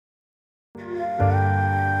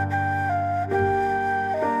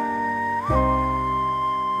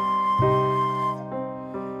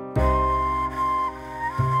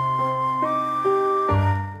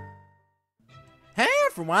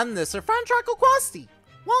everyone, this is your friend Quasty.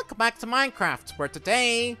 Welcome back to Minecraft, where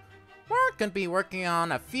today we're gonna be working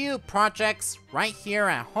on a few projects right here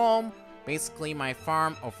at home. Basically my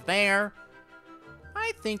farm over there.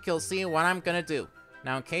 I think you'll see what I'm gonna do.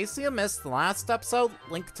 Now in case you missed the last episode,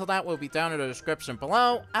 link to that will be down in the description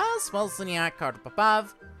below, as well as in the icon card up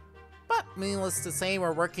above. But needless to say,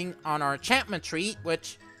 we're working on our enchantment tree,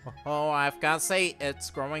 which, oh, I've gotta say, it's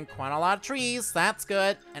growing quite a lot of trees. That's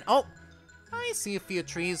good. And oh, I see a few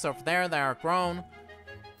trees over there that are grown.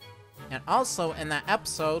 And also in that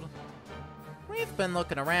episode, we've been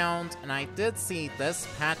looking around, and I did see this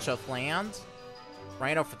patch of land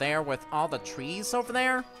right over there with all the trees over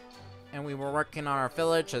there. And we were working on our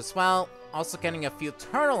village as well. Also getting a few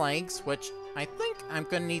turtle eggs, which I think I'm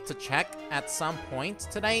gonna need to check at some point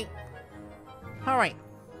today. Alright,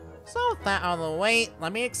 so with that out of the way,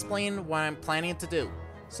 let me explain what I'm planning to do.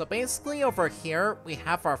 So basically over here, we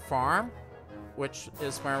have our farm, which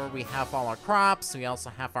is where we have all our crops. We also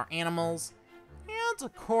have our animals. And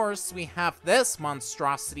of course, we have this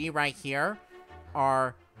monstrosity right here,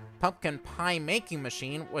 our pumpkin pie making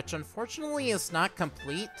machine, which unfortunately is not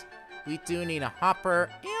complete. We do need a hopper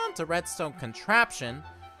and a redstone contraption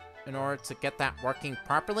in order to get that working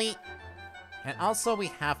properly. And also we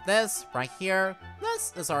have this right here.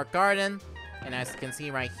 This is our garden. And as you can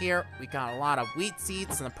see right here, we got a lot of wheat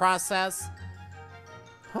seeds in the process.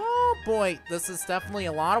 Oh boy, this is definitely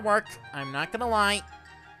a lot of work. I'm not gonna lie.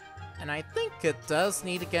 And I think it does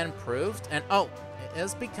need to get improved. And oh, it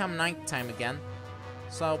has become nighttime again.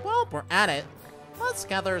 So while we're at it, let's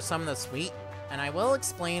gather some of this wheat. And I will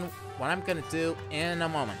explain what I'm gonna do in a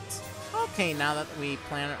moment. Okay, now that we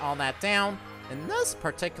planted all that down, in this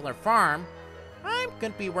particular farm, I'm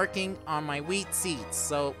gonna be working on my wheat seeds.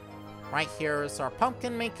 So right here is our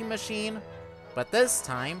pumpkin making machine, but this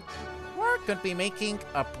time we're gonna be making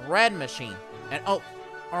a bread machine. And oh,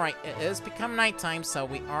 alright, it is become nighttime, so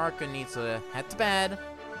we are gonna need to head to bed.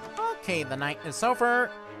 Okay, the night is over.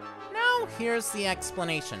 Now here's the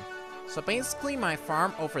explanation. So basically my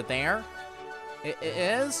farm over there, it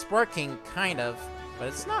is working kind of, but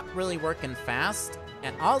it's not really working fast.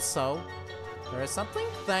 And also, there is something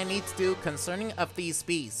that I need to do concerning of these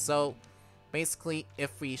bees. So basically,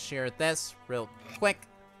 if we share this real quick,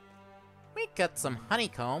 we get some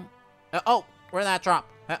honeycomb. Oh, where'd that drop?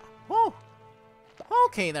 Oh,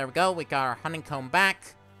 okay, there we go. We got our honeycomb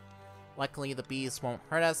back. Luckily, the bees won't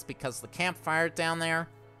hurt us because of the campfire down there.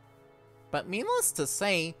 But needless to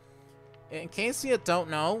say, in case you don't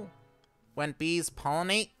know, when bees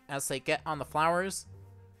pollinate as they get on the flowers,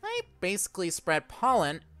 they basically spread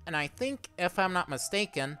pollen. And I think, if I'm not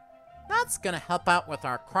mistaken, that's gonna help out with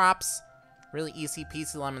our crops. Really easy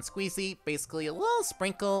peasy lemon squeezy. Basically a little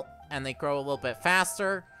sprinkle and they grow a little bit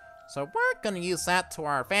faster. So we're gonna use that to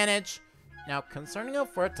our advantage. Now concerning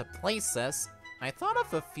of where to place this, I thought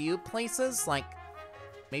of a few places, like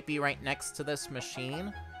maybe right next to this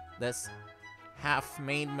machine. This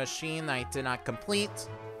half-made machine that I did not complete.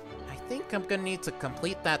 I think I'm gonna need to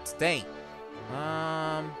complete that today.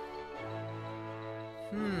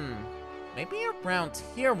 Maybe around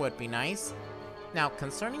here would be nice. Now,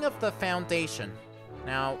 concerning of the foundation.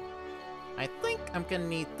 Now, I think I'm gonna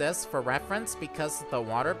need this for reference because of the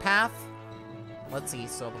water path. Let's see,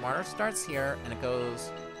 so the water starts here and it goes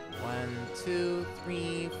 1, 2,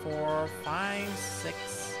 3, 4, 5,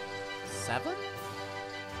 6, 7?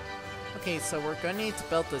 Okay, so we're gonna need to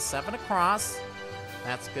build this 7 across.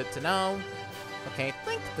 That's good to know. Okay, I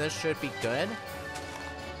think this should be good.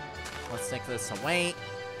 Let's take this away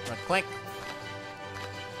real quick.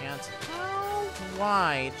 And how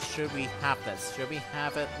wide should we have this? Should we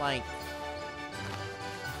have it like,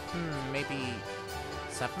 maybe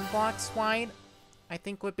 7 blocks wide? I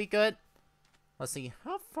think would be good. Let's see,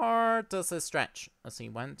 how far does this stretch? Let's see,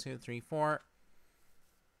 1, 2, 3, 4.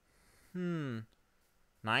 9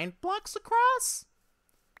 blocks across?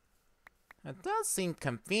 It does seem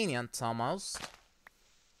convenient, almost.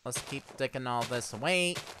 Let's keep digging all this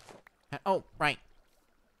away. Oh, right.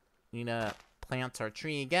 Need to plant our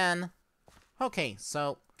tree again. Okay,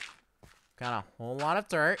 so got a whole lot of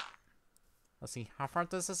dirt. Let's see, how far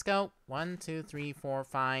does this go? 1, 2, 3, 4,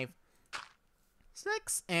 5,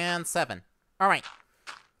 6, and 7. Alright.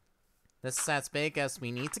 This is as big as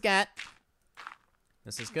we need to get.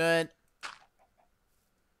 This is good.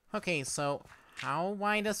 Okay, so how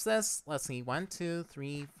wide is this? Let's see, 1, 2,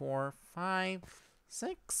 3, 4, 5,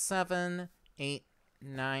 6, 7, 8,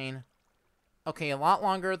 9. Okay, a lot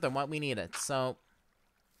longer than what we needed, so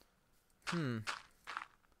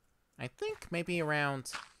I think maybe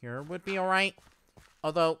around here would be alright.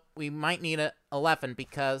 Although, we might need 11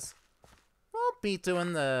 because we'll be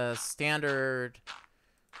doing the standard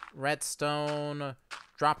redstone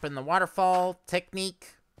drop in the waterfall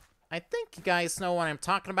technique. I think you guys know what I'm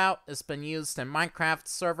talking about. It's been used in Minecraft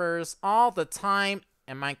servers all the time,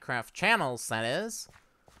 and Minecraft channels, that is.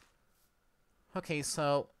 Okay,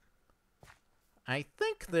 so I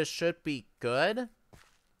think this should be good.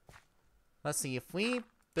 Let's see, if we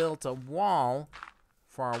build a wall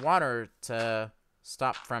for our water to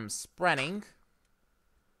stop from spreading,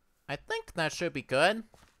 I think that should be good.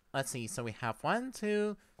 Let's see, so we have 1,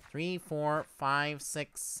 2, 3, 4, 5,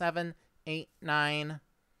 6, 7, 8, 9.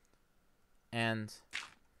 And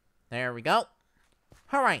there we go.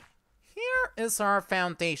 Alright, here is our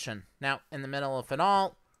foundation. Now, in the middle of it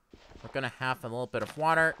all, we're gonna have a little bit of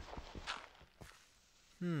water.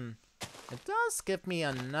 It does give me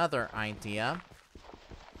another idea.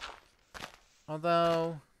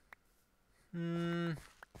 Although, yeah,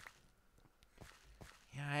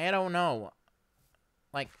 I don't know.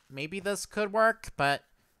 Like, maybe this could work, but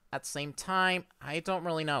at the same time, I don't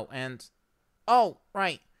really know. And, oh,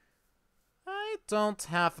 right. I don't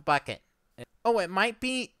have a bucket. Oh, it might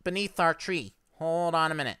be beneath our tree. Hold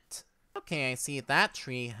on a minute. Okay, I see that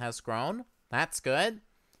tree has grown. That's good.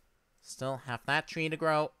 Still have that tree to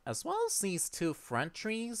grow, as well as these 2 front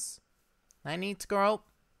trees I need to grow.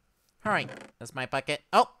 Alright, that's my bucket.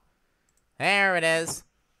 Oh, there it is.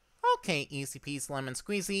 Okay, easy peasy lemon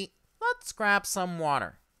squeezy. Let's grab some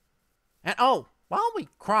water. And oh, while we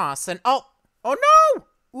cross and oh no!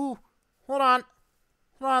 Ooh, hold on.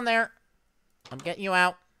 Hold on there. I'm getting you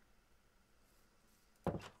out.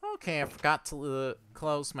 Okay, I forgot to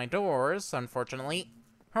close my doors, unfortunately.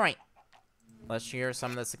 Alright. Let's shear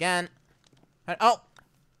some of this again. And, oh!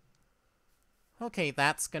 Okay,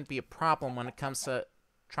 that's gonna be a problem when it comes to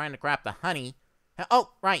trying to grab the honey. And,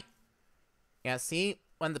 oh, right. Yeah, see?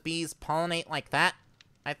 When the bees pollinate like that,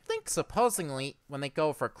 I think supposedly when they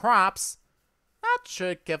go for crops, that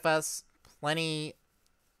should give us plenty.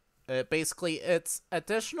 Basically, it's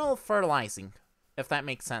additional fertilizing, if that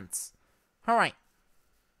makes sense. Alright.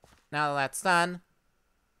 Now that that's done,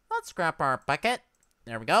 let's grab our bucket.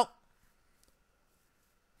 There we go.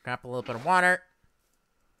 Grab a little bit of water.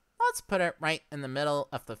 Let's put it right in the middle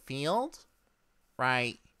of the field.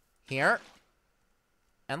 Right here.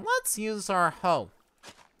 And let's use our hoe.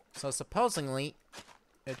 So supposedly,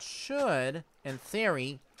 it should, in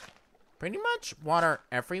theory, pretty much water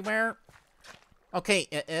everywhere. Okay,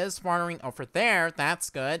 it is watering over there. That's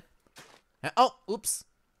good. Oh, oops.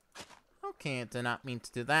 Okay, I did not mean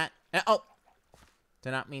to do that. Oh,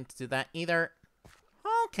 did not mean to do that either.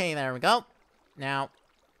 Okay, there we go. Now,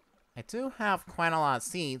 I do have quite a lot of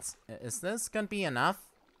seeds. Is this gonna be enough?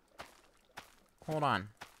 Hold on.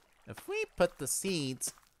 If we put the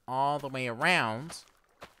seeds all the way around,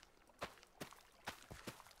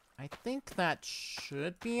 I think that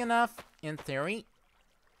should be enough, in theory.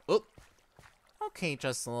 Oop. Okay,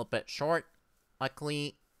 just a little bit short.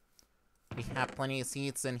 Luckily, we have plenty of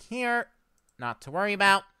seeds in here. Not to worry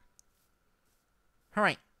about.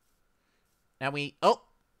 Alright. Now we... Oh!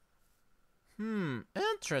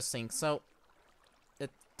 Interesting. So,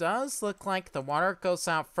 it does look like the water goes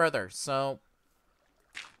out further. So,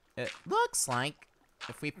 it looks like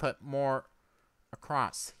if we put more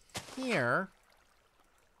across here,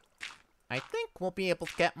 I think we'll be able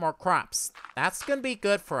to get more crops. That's gonna be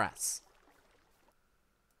good for us.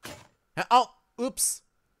 Oh! Oops!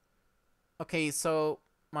 Okay, so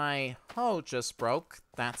my hoe just broke.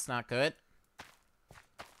 That's not good.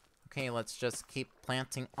 Okay, let's just keep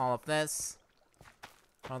planting all of this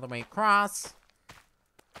all the way across.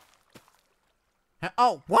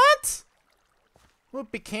 Oh, what?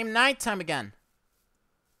 It became nighttime again.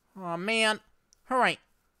 Oh, man. Alright.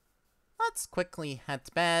 Let's quickly head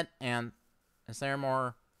to bed. And is there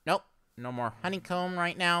more? Nope. No more honeycomb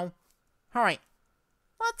right now. Alright.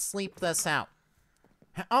 Let's sleep this out.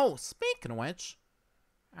 Oh, speaking of which,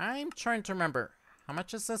 I'm trying to remember. How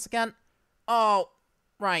much is this again? Oh,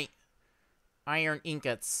 right. Iron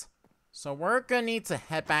ingots. So we're gonna need to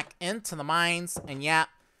head back into the mines. And yeah,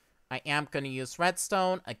 I am gonna use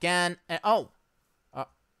redstone again. And oh,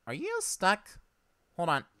 are you stuck? Hold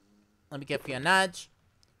on. Let me give you a nudge.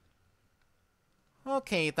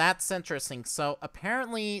 Okay, that's interesting. So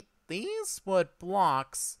apparently these wood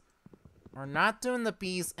blocks are not doing the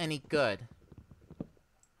bees any good.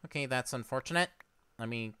 Okay, that's unfortunate. Let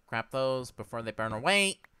me grab those before they burn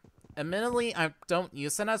away. Admittedly, I don't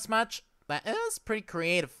use it as much. That is pretty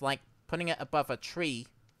creative, like putting it above a tree.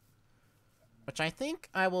 Which I think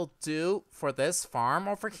I will do for this farm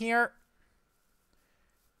over here.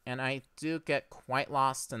 And I do get quite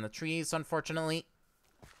lost in the trees, unfortunately.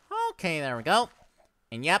 Okay, there we go.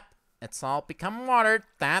 And yep, it's all become watered.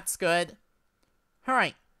 That's good.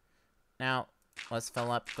 Alright. Now, let's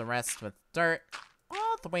fill up the rest with dirt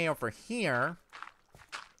all the way over here.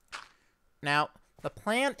 Now, the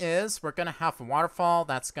plan is we're gonna have a waterfall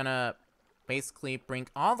that's gonna basically bring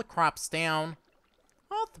all the crops down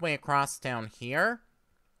all the way across down here.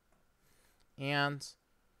 And...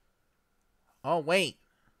 oh, wait.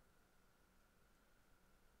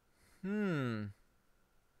 Could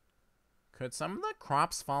some of the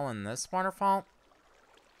crops fall in this waterfall?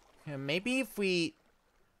 Yeah, maybe if we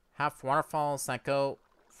have waterfalls that go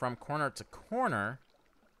from corner to corner.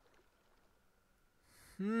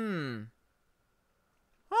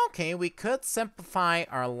 Okay, we could simplify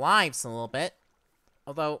our lives a little bit.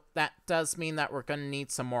 Although, that does mean that we're gonna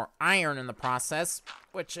need some more iron in the process,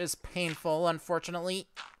 which is painful, unfortunately.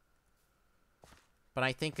 But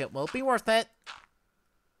I think it will be worth it.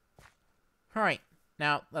 Alright,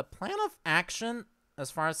 now, the plan of action,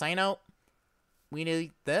 as far as I know, we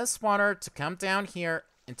need this water to come down here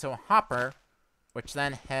into a hopper, which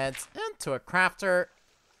then heads into a crafter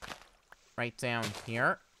right down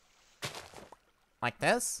here. Like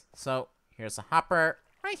this. So, here's a hopper.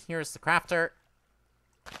 Right here's the crafter.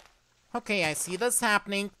 Okay, I see this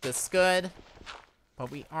happening. This is good.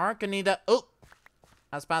 But we are gonna need to... oh!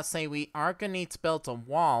 I was about to say, we are gonna need to build a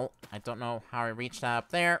wall. I don't know how I reached that up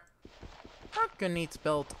there. We're gonna need to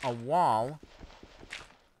build a wall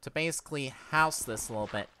to basically house this a little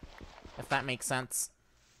bit, if that makes sense.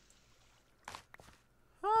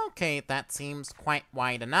 Okay, that seems quite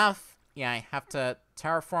wide enough. Yeah, I have to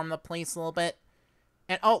terraform the place a little bit.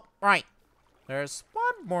 And, oh, right. There's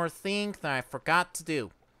one more thing that I forgot to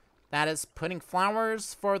do. That is putting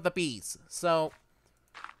flowers for the bees. So,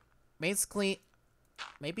 basically,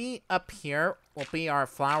 maybe up here will be our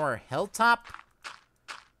flower hilltop.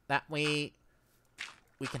 That way,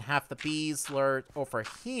 we can have the bees lured over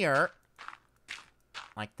here.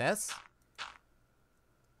 Like this.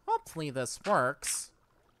 Hopefully this works.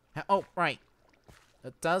 Oh, right.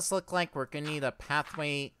 It does look like we're gonna need a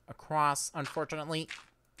pathway across, unfortunately.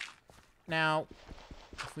 Now,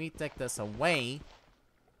 if we take this away,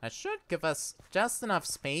 that should give us just enough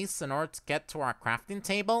space in order to get to our crafting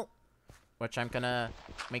table, which I'm gonna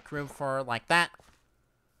make room for like that.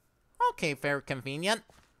 Okay, very convenient.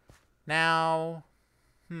 Now,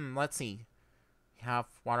 let's see. We have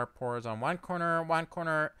water pours on one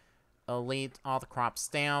corner. It'll lead all the crops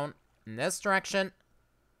down in this direction.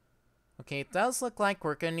 Okay, it does look like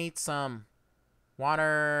we're gonna need some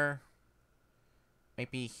water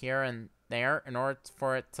maybe here and there in order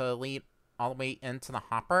for it to lead all the way into the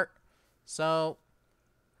hopper. So,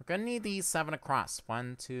 we're gonna need these 7 across.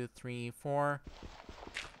 1, 2, 3, 4,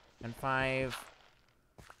 and 5.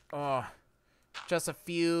 Oh, just a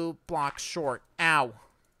few blocks short. Ow.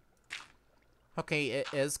 Okay, it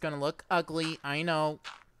is gonna look ugly, I know.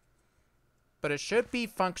 But it should be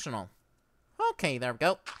functional. Okay, there we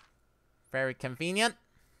go. Very convenient.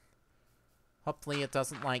 Hopefully it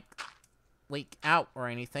doesn't, like, leak out or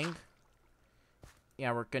anything.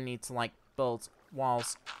 Yeah, we're gonna need to, like, build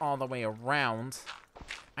walls all the way around.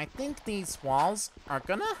 I think these walls are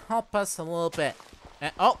gonna help us a little bit.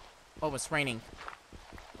 Oh, it's raining.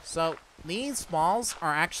 So, these walls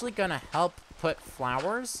are actually gonna help put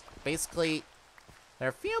flowers. Basically, there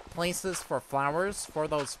are a few places for flowers for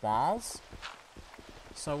those walls.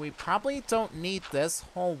 So we probably don't need this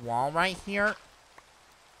whole wall right here,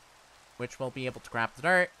 which we'll be able to grab the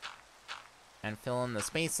dirt and fill in the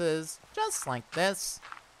spaces just like this.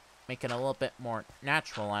 Make it a little bit more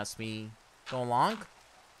natural as we go along.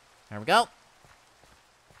 There we go.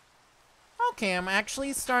 Okay, I'm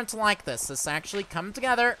actually starting to like this. This actually come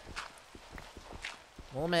together.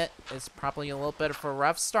 We'll admit, it's probably a little bit of a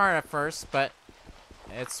rough start at first, but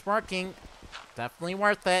it's working. Definitely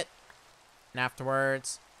worth it. And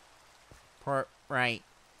afterwards, pour it right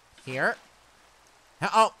here.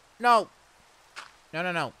 Oh, no!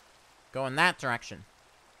 No. Go in that direction.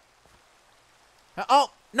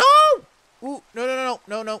 Oh, no! Ooh,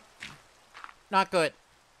 no. Not good.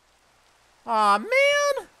 Aw,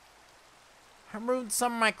 man! I ruined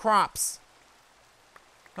some of my crops.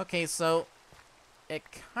 Okay, so it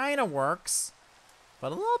kind of works,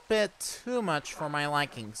 but a little bit too much for my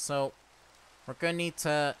liking. So we're gonna need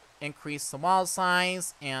to increase the wall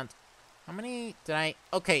size. And how many did I...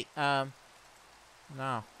 okay, no,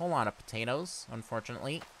 a whole lot of potatoes,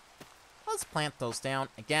 unfortunately. Let's plant those down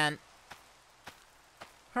again.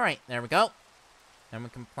 Alright, there we go. Then we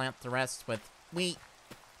can plant the rest with wheat.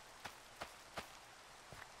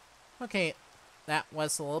 Okay, that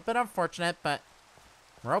was a little bit unfortunate, but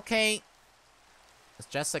we're okay. It's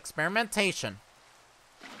just experimentation.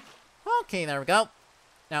 Okay, there we go.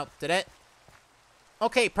 Now, did it?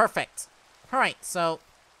 Okay, perfect. Alright, so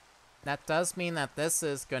that does mean that this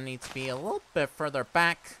is going to need to be a little bit further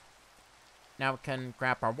back. Now we can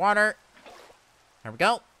grab our water. There we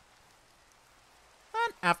go.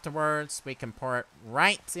 And afterwards, we can pour it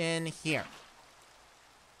right in here.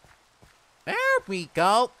 There we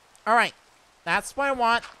go. All right. That's what I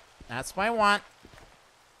want. That's what I want.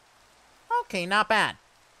 Okay, not bad.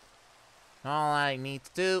 All I need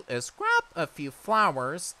to do is grab a few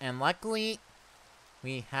flowers, and luckily,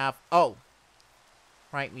 we have... Oh,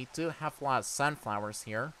 right, we do have a lot of sunflowers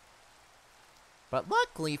here. But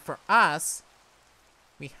luckily for us,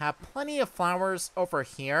 we have plenty of flowers over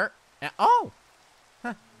here. And, oh!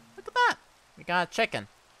 Huh, look at that! We got a chicken.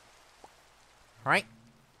 Alright.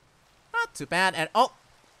 Not too bad. And, oh!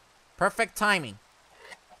 Perfect timing.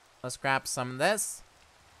 Let's grab some of this.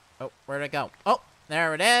 Oh, where'd it go? Oh,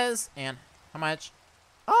 there it is. And how much?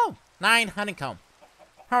 Oh, 9 honeycomb.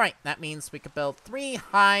 Alright, that means we could build 3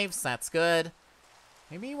 hives. That's good.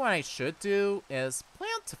 Maybe what I should do is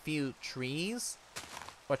plant a few trees,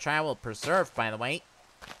 which I will preserve, by the way.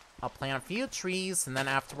 I'll plant a few trees and then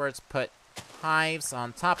afterwards put hives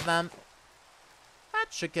on top of them. That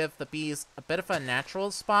should give the bees a bit of a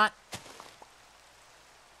natural spot.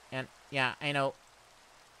 And yeah, I know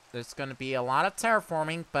there's going to be a lot of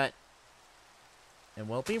terraforming, but it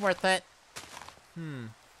will be worth it. And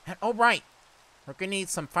oh right, we're going to need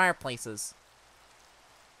some fireplaces.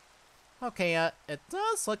 Okay, it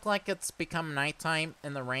does look like it's become nighttime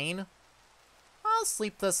in the rain. I'll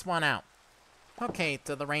sleep this one out. Okay,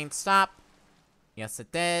 did the rain stop? Yes,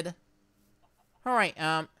 it did. Alright,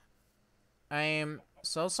 I'm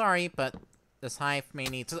so sorry, but this hive may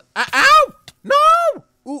need to... Ow! No!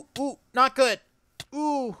 Ooh, not good.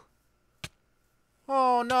 Ooh.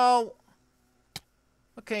 Oh, no.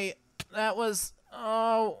 Okay, that was...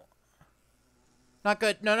 Oh. Not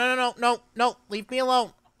good. No, leave me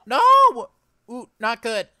alone. No! Ooh, not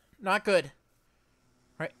good. Not good.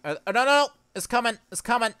 Right. No. It's coming. It's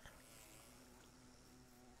coming.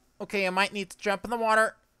 Okay, I might need to jump in the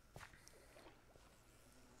water.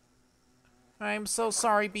 I'm so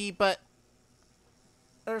sorry, Bee, but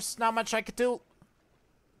there's not much I could do.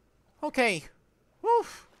 Okay.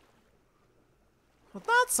 Woof. Well,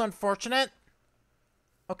 that's unfortunate.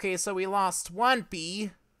 Okay, so we lost 1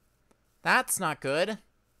 bee. That's not good.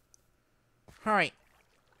 Alright.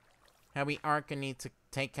 Now we are going to need to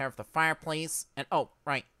take care of the fireplace. And, oh,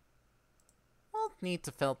 right. We'll need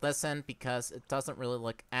to fill this in because it doesn't really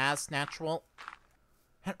look as natural.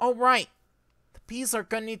 And, oh, right. The bees are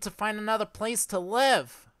going to need to find another place to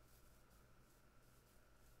live.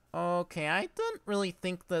 Okay, I didn't really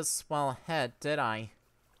think this well ahead, did I?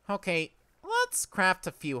 Okay, let's craft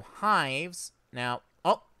a few hives. Now,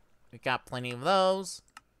 oh, we got plenty of those.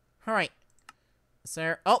 Alright. Is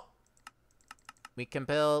there... Oh! We can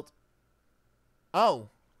build... Oh!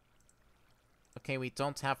 Okay, we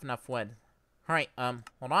don't have enough wood. Alright,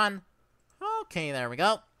 hold on. Okay, there we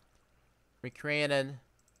go. We created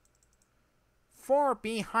 4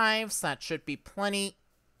 beehives. That should be plenty.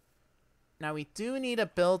 Now, we do need to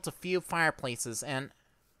build a few fireplaces, and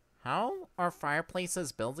how are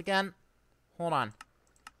fireplaces built again? Hold on.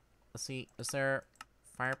 Let's see, is there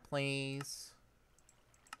fireplace?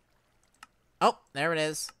 Oh, there it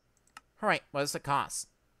is. Alright, what does it cost?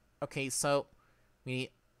 Okay, so we need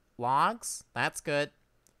logs. That's good.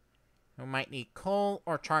 We might need coal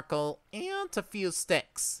or charcoal and a few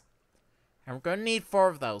sticks. And we're going to need 4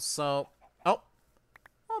 of those, so...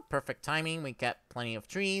 Oh, perfect timing. We get plenty of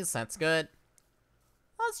trees. That's good.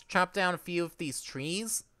 Let's chop down a few of these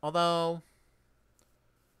trees. Although...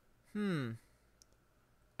 I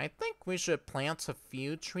think we should plant a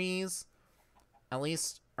few trees. At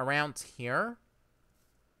least around here.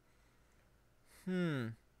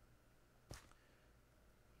 Yeah,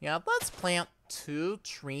 let's plant 2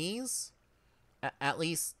 trees. At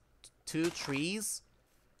least 2 trees.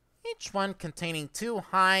 Each one containing 2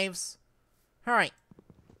 hives. Alright.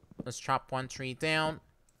 Let's chop 1 tree down.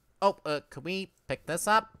 Oh, could we pick this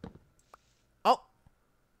up? Oh!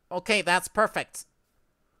 Okay, that's perfect.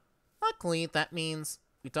 Luckily, that means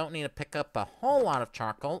we don't need to pick up a whole lot of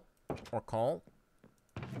charcoal. Or coal.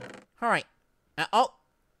 Alright. Oh!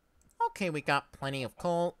 Okay, we got plenty of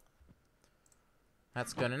coal.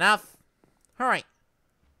 That's good enough. Alright.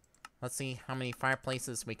 Let's see how many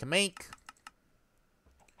fireplaces we can make.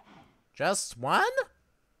 Just 1?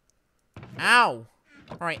 Ow!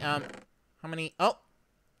 Alright, how many? Oh!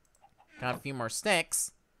 Got a few more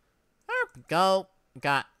sticks. There we go.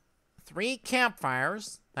 Got 3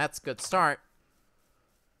 campfires. That's a good start.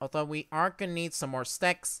 Although we are gonna need some more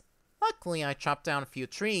sticks. Luckily, I chopped down a few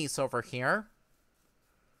trees over here.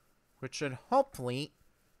 Which should hopefully,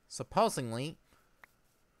 supposedly,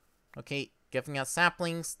 Okay, giving us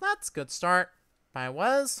saplings, that's a good start. But I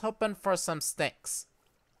was hoping for some sticks.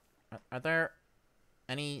 Are there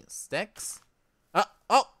any sticks?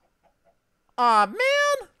 Oh! Aw,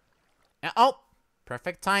 man! Oh,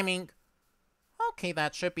 perfect timing. Okay,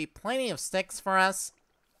 that should be plenty of sticks for us.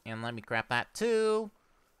 And let me grab that too.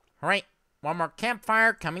 Alright, one more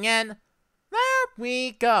campfire coming in. There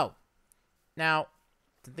we go. Now,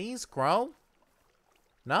 did these grow?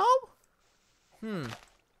 No?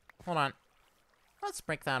 Hold on. Let's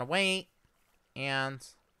break that away. And,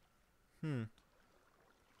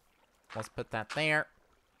 let's put that there.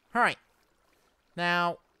 Alright.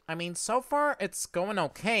 Now, I mean, so far it's going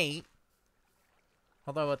okay.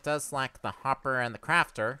 Although it does lack the hopper and the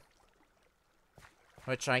crafter.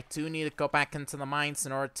 Which I do need to go back into the mines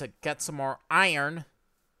in order to get some more iron.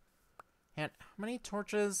 And how many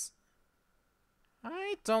torches?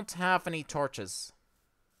 I don't have any torches.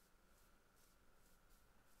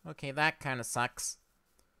 Okay, that kind of sucks.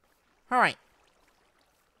 Alright.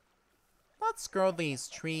 Let's grow these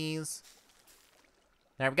trees.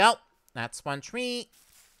 There we go. That's one tree.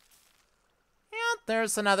 And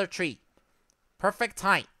there's another tree. Perfect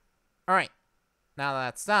height. Alright. Now that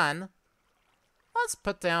that's done, let's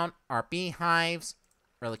put down our beehives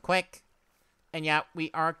really quick. And yeah, we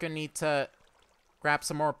are going to need to grab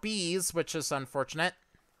some more bees, which is unfortunate.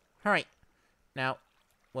 Alright. Now,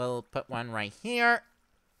 we'll put one right here.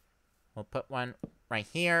 We'll put one right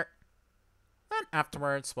here. Then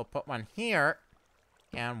afterwards, we'll put one here.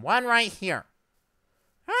 And one right here.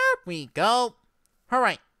 There we go.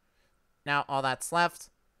 Alright. Now, all that's left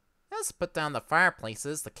is put down the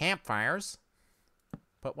fireplaces, the campfires.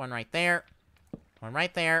 Put one right there. One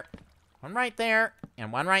right there. One right there.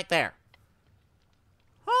 And one right there.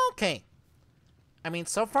 Okay. I mean,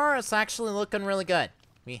 so far, it's actually looking really good.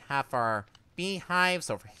 We have our beehives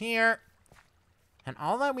over here. And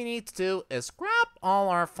all that we need to do is grab all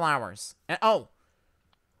our flowers. And oh,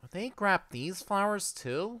 would they grab these flowers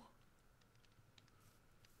too?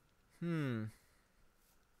 Okay,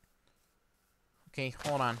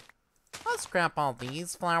 hold on. Let's grab all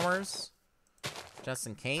these flowers. Just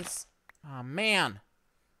in case. Oh, man.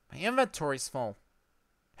 My inventory's full.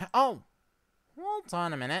 Oh, hold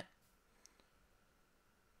on a minute.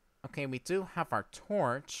 Okay, we do have our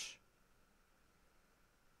torch.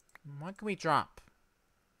 What can we drop?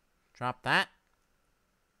 Drop that.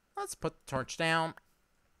 Let's put the torch down.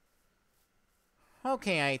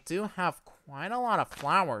 Okay, I do have quite a lot of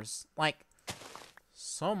flowers. Like,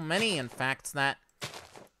 so many, in fact, that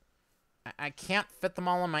I can't fit them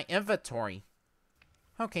all in my inventory.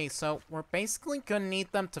 Okay, so we're basically going to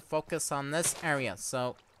need them to focus on this area.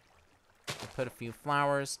 So, we'll put a few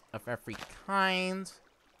flowers of every kind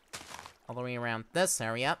all the way around this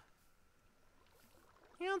area.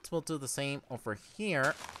 And we'll do the same over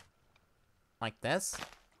here. Like this.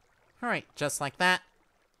 Alright, just like that.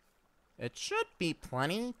 It should be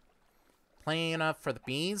plenty. Plenty enough for the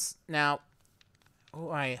bees. Now,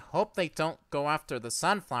 oh, I hope they don't go after the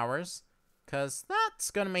sunflowers, because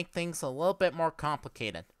that's going to make things a little bit more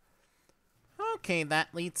complicated. Okay,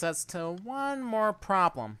 that leads us to one more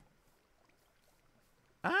problem.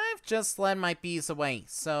 I've just led my bees away,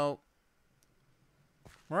 so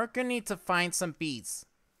we're going to need to find some bees.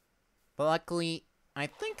 But luckily, I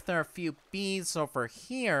think there are a few bees over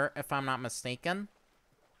here, if I'm not mistaken.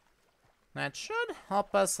 That should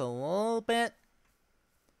help us a little bit.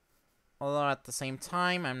 Although at the same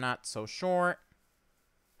time, I'm not so sure.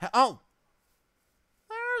 Oh!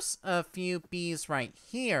 There's a few bees right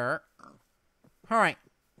here. Alright.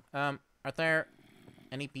 Are there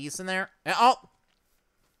any bees in there? Oh!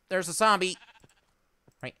 There's a zombie.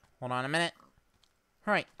 Right, hold on a minute.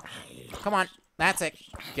 Alright. Come on. That's it.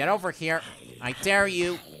 Get over here. I dare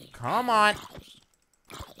you. Come on.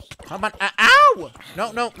 Come on. Ow!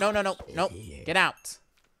 No, no, no, no, no. No. Get out.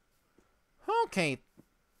 Okay.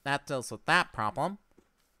 That deals with that problem.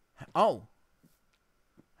 Oh.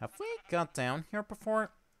 Have we got down here before?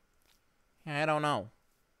 I don't know.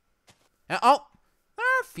 Oh! There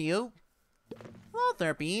are a few. Hello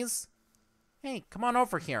there, bees. Hey, come on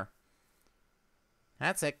over here.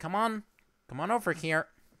 That's it. Come on. Come on over here.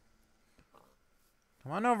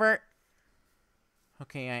 Come on over.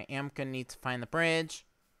 Okay, I am gonna need to find the bridge.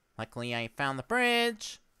 Luckily, I found the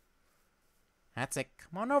bridge. That's it.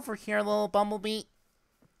 Come on over here, little bumblebee.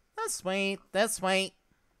 This way, this way.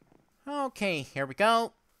 Okay, here we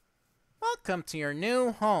go. Welcome to your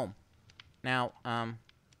new home. Now,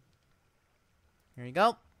 here you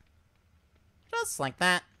go. Just like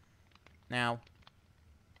that. Now,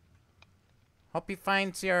 hope you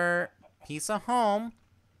find your piece of home.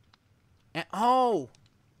 And, oh!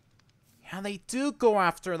 Yeah, they do go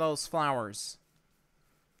after those flowers.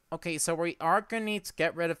 Okay, so we are going to need to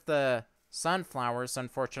get rid of the sunflowers,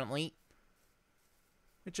 unfortunately.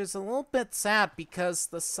 Which is a little bit sad because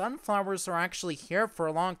the sunflowers are actually here for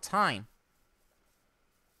a long time.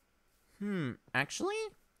 Actually,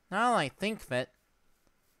 now that I think of it,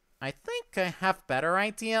 I think I have a better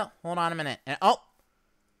idea. Hold on a minute. Oh,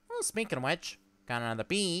 speaking of which, got another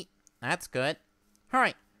bee. That's good.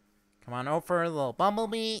 Alright, come on over, little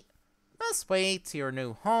bumblebee. This way to your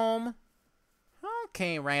new home.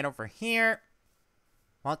 Okay, right over here.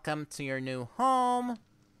 Welcome to your new home.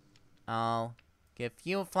 I'll give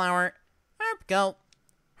you a flower. There we go.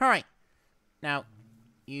 Alright, now,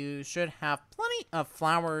 you should have plenty of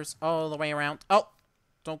flowers all the way around. Oh,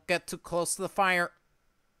 don't get too close to the fire.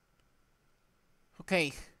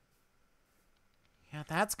 Okay. Yeah,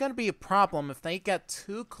 that's gonna be a problem if they get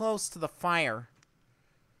too close to the fire.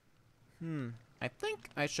 I think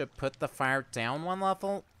I should put the fire down one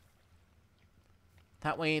level.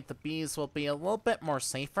 That way the bees will be a little bit more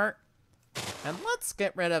safer. And let's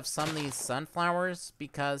get rid of some of these sunflowers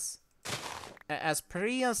because as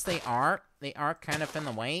pretty as they are kind of in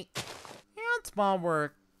the way. And while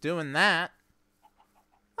we're doing that,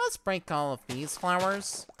 let's break all of these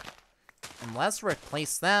flowers. And let's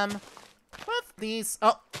replace them with these,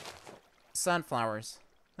 sunflowers.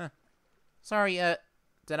 Sorry,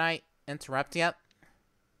 did I interrupt yet?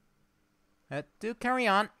 Do carry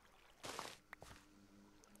on.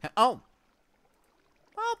 While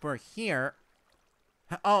we're here.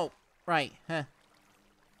 Oh, right.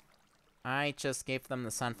 I just gave them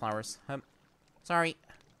the sunflowers. Sorry.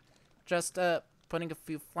 Just, putting a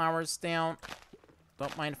few flowers down.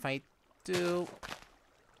 Don't mind if I do.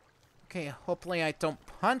 Okay, hopefully I don't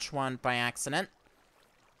punch one by accident.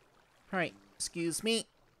 Alright, excuse me.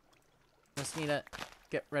 Just need to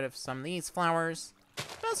get rid of some of these flowers.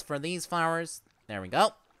 Just for these flowers. There we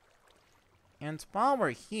go. And while we're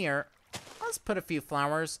here, let's put a few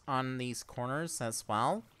flowers on these corners as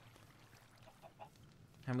well.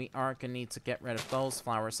 And we are going to need to get rid of those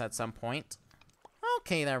flowers at some point.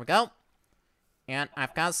 Okay, there we go. And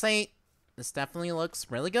I've got to say, this definitely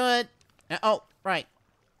looks really good. Oh, right.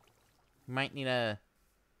 We might need to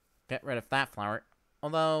get rid of that flower.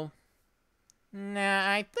 Although,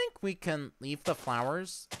 nah, I think we can leave the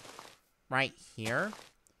flowers right here.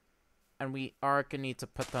 And we are going to need to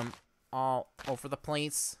put them all over the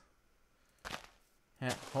place.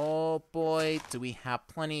 And oh boy, do we have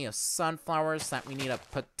plenty of sunflowers that we need to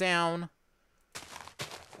put down.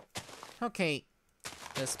 Okay,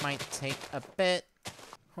 this might take a bit.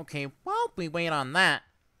 Okay, while we wait on that,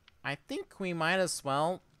 I think we might as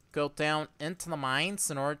well go down into the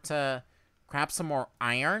mines in order to grab some more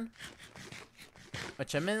iron.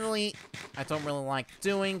 Which admittedly, I don't really like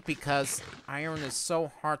doing because iron is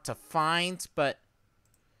so hard to find, but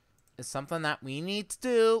it's something that we need to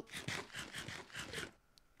do.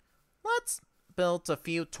 Let's build a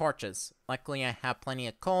few torches. Luckily, I have plenty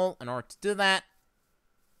of coal in order to do that.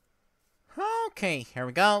 Okay, here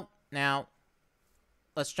we go. Now,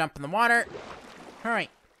 let's jump in the water. Alright.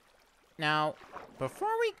 Now, before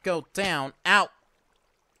we go down... Ow!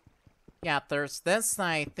 Yeah, there's this that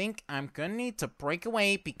I think I'm gonna need to break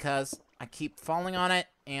away because I keep falling on it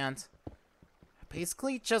and I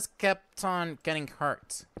basically just kept on getting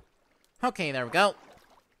hurt. Okay, there we go.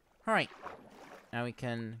 Alright. Now we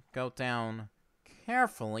can go down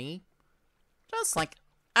carefully. Just like...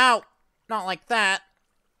 Ow! Not like that.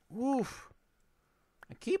 Oof.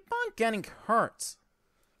 I keep on getting hurt.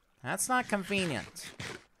 That's not convenient.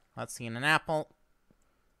 Let's see, an apple.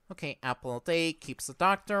 Okay, apple a day keeps the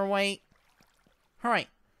doctor away. Alright.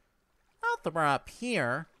 Now that we're up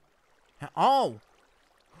here... Oh!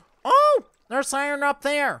 Oh! There's iron up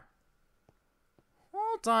there!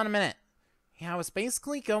 Hold on a minute. Yeah, I was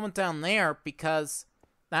basically going down there because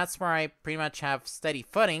that's where I pretty much have steady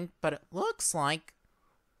footing, but it looks like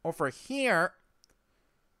over here,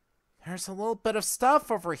 there's a little bit of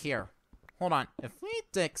stuff over here. Hold on. If we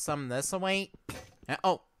dig some of this away...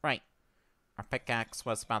 Oh, right. Our pickaxe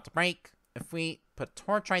was about to break. If we put a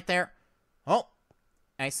torch right there... Oh!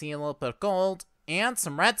 I see a little bit of gold and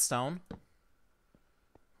some redstone.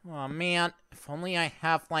 Oh, man. If only I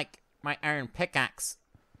have, like, my iron pickaxe.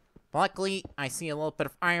 But luckily, I see a little bit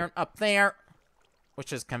of iron up there,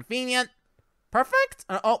 which is convenient. Perfect!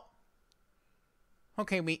 Oh!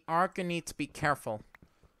 Okay, we are gonna need to be careful.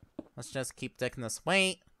 Let's just keep digging this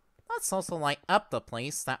way. Let's also light up the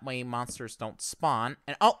place. That way monsters don't spawn.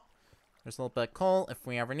 And oh! There's a little bit of coal if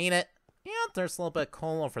we ever need it. And there's a little bit of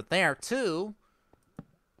coal over there, too.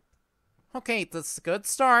 Okay, this is a good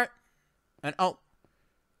start. And oh!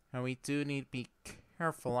 And we do need to be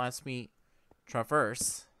careful as we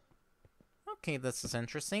traverse. Okay, this is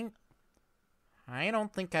interesting. I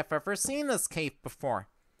don't think I've ever seen this cave before.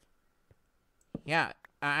 Yeah,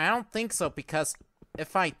 I don't think so, because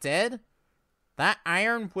if I did, that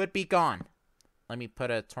iron would be gone. Let me put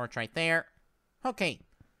a torch right there. Okay.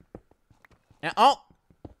 Now, oh!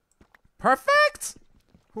 Perfect!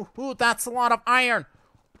 Ooh, that's a lot of iron.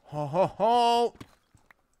 Ho, ho, ho.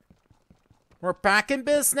 We're back in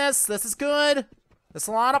business. This is good. There's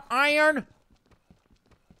a lot of iron.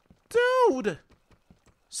 Dude!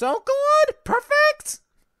 So good! Perfect!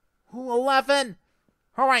 Ooh, 11.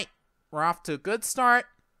 Alright, we're off to a good start.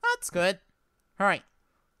 That's good. Alright,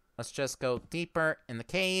 let's just go deeper in the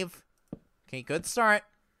cave. Okay, good start.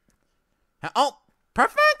 Oh,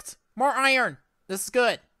 perfect! More iron. This is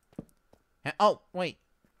good. Oh, wait.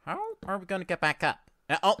 How are we going to get back up?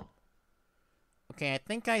 Oh. Okay, I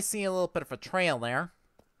think I see a little bit of a trail there.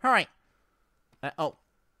 Alright. Oh,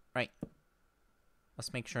 right.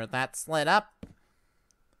 Let's make sure that's lit up.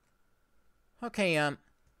 Okay,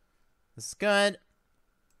 this is good.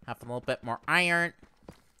 Have a little bit more iron.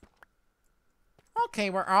 Okay,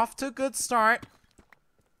 we're off to a good start.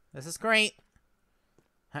 This is great.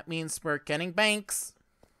 That means we're getting banks.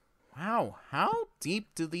 Wow, how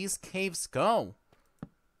deep do these caves go?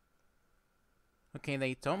 Okay,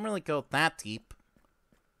 they don't really go that deep.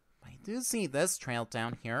 I do see this trail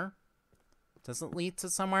down here. Does it lead to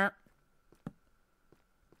somewhere?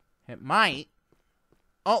 It might.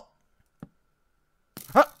 Oh!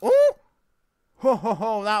 Huh, ooh! Ho ho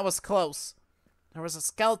ho, that was close. There was a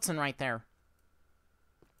skeleton right there.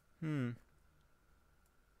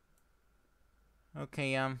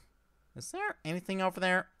 Okay, is there anything over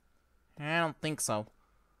there? I don't think so.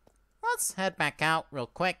 Let's head back out real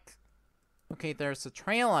quick. Okay, there's a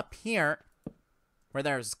trail up here where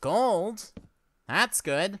there's gold. That's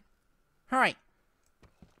good. Alright.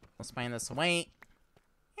 Let's find this away.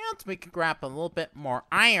 And we can grab a little bit more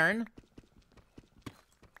iron.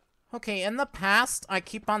 Okay, in the past, I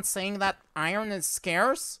keep on saying that iron is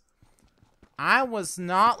scarce. I was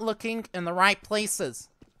not looking in the right places.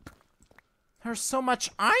 There's so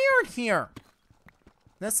much iron here.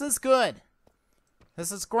 This is good.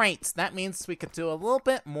 This is great. That means we could do a little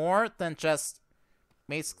bit more than just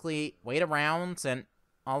basically wait around and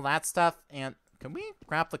all that stuff. And can we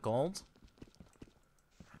grab the gold?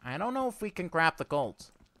 I don't know if we can grab the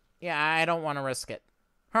gold. Yeah, I don't want to risk it.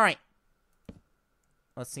 All right.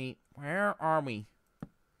 Let's see. Where are we?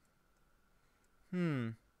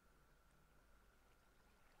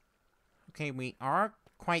 Okay, we are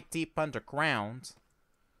quite deep underground.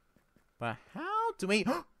 But how do we...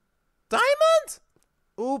 Diamond!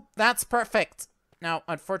 Oop, that's perfect. Now,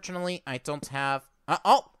 unfortunately, I don't have...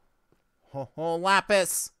 oh! Ho,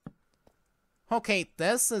 lapis. Okay,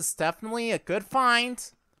 this is definitely a good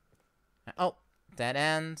find. Oh, dead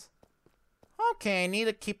end. Okay, I need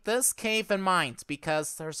to keep this cave in mind,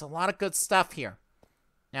 because there's a lot of good stuff here.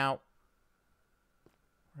 Now,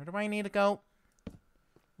 where do I need to go?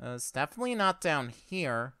 It's definitely not down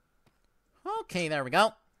here. Okay, there we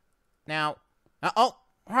go. Now, oh,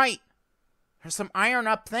 right. There's some iron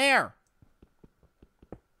up there.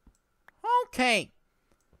 Okay.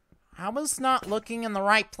 I was not looking in the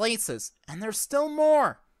right places, and there's still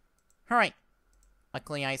more. All right.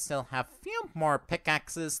 Luckily, I still have a few more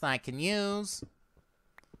pickaxes that I can use.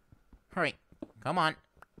 All right. Come on.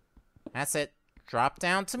 That's it. Drop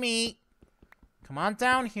down to me. Come on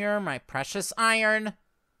down here, my precious iron.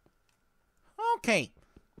 Okay.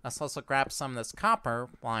 Let's also grab some of this copper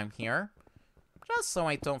while I'm here, just so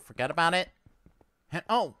I don't forget about it. And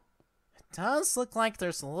oh, it does look like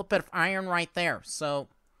there's a little bit of iron right there, so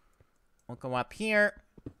we'll go up here.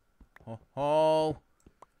 Oh,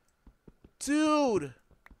 dude!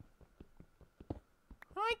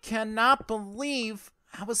 I cannot believe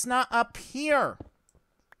I was not up here.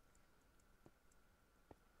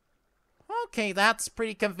 Okay, that's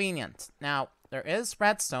pretty convenient. Now, there is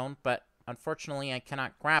redstone, but unfortunately, I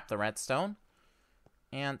cannot grab the redstone.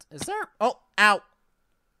 And is there... Oh, ow!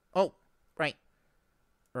 Oh, right.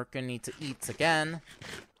 We're gonna need to eat again.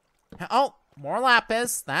 Oh, more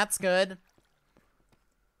lapis. That's good.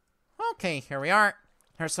 Okay, here we are.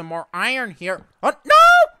 There's some more iron here. Oh,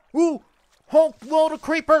 no! Ooh! Whole load of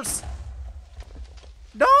creepers!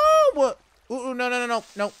 No! Ooh,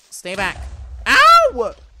 no. Stay back.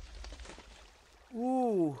 Ow!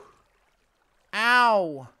 Ooh.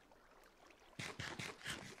 Ow.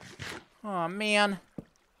 Oh, man.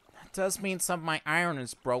 That does mean some of my iron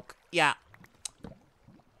is broke. Yeah.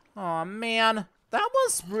 Oh, man. That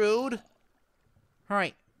was rude.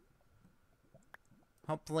 Alright.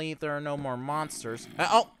 Hopefully there are no more monsters.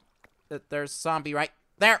 Oh! There's a zombie right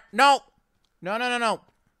there. No! No, no, no, no.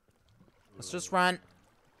 Let's just run.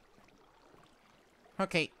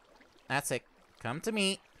 Okay, that's it. Come to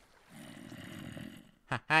me.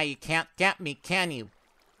 Haha, you can't get me, can you?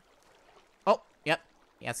 Oh, yep.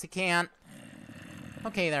 Yes, you can.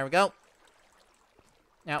 Okay, there we go.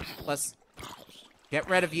 Now, let's get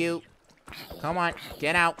rid of you. Come on,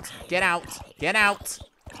 get out, get out, get out.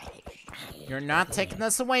 You're not taking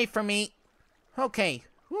this away from me. Okay,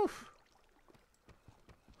 whew.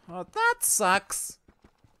 Oh, that sucks.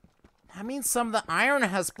 That means some of the iron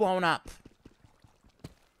has blown up.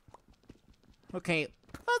 Okay,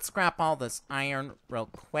 let's scrap all this iron real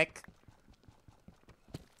quick.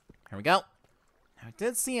 Here we go. Now, I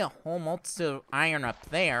did see a whole multitude of iron up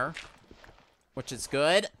there, which is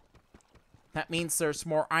good. That means there's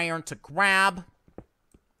more iron to grab.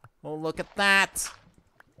 Oh, look at that.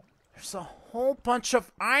 There's a whole bunch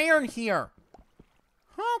of iron here.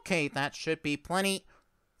 Okay, that should be plenty.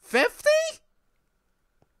 50?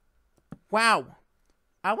 Wow.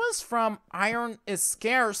 I was from iron is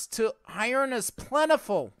scarce to iron is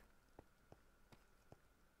plentiful.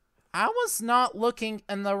 I was not looking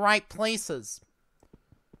in the right places.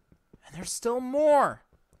 And there's still more.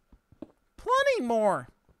 Plenty more.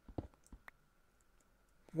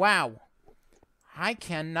 Wow. I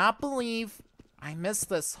cannot believe I missed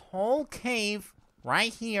this whole cave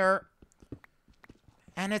right here.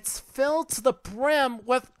 And it's filled to the brim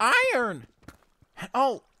with iron. And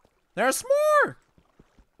oh, there's more.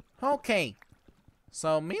 Okay.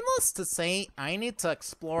 So, needless to say, I need to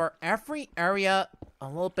explore every area a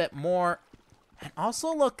little bit more. And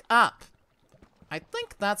also look up. I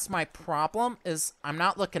think that's my problem, is I'm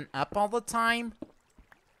not looking up all the time.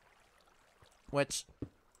 Which,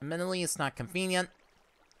 admittedly, is not convenient.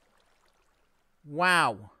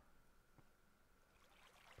 Wow.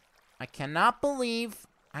 I cannot believe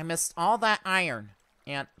I missed all that iron.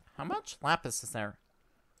 And how much lapis is there?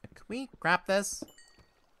 Can we grab this?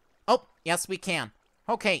 Oh, yes, we can.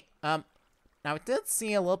 Okay, now I did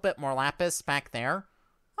see a little bit more lapis back there.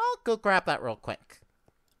 I'll go grab that real quick.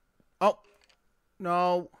 Oh,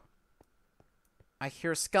 no. I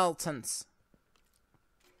hear skeletons.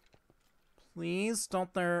 Please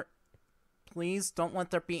don't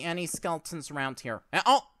let there be any skeletons around here.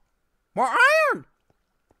 Oh, more iron!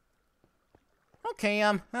 Okay,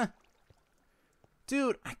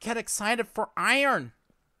 dude, I get excited for iron.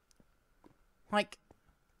 Like,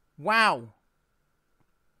 wow.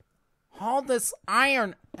 All this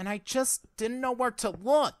iron, and I just didn't know where to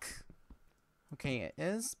look. Okay, it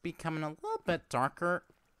is becoming a little bit darker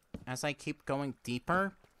as I keep going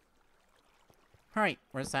deeper. Alright,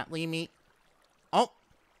 where does that lead me? Oh!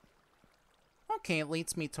 Okay, it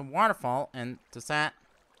leads me to waterfall, and does that...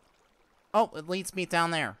 Oh, it leads me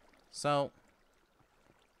down there. So...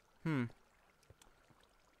 I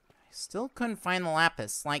still couldn't find the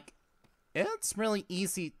lapis. Like, it's really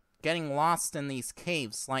easy getting lost in these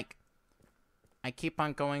caves. Like, I keep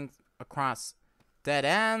on going across dead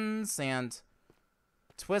ends and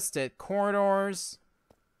twisted corridors.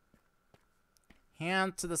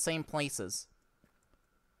 And to the same places.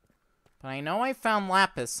 But I know I found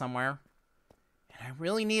lapis somewhere. And I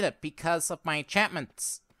really need it because of my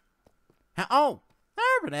enchantments. Oh,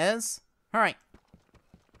 there it is. Alright.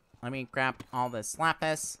 Let me grab all this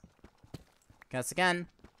lapis. Because again,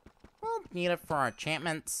 we'll need it for our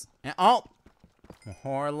enchantments. And, oh!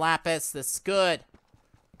 More lapis. This is good.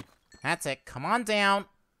 That's it. Come on down.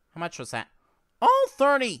 How much was that? Oh,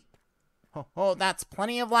 30! Oh, that's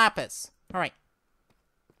plenty of lapis. Alright.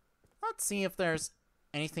 Let's see if there's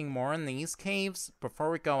anything more in these caves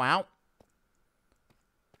before we go out.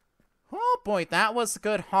 Oh boy, that was a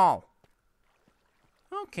good haul.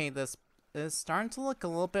 Okay, this is starting to look a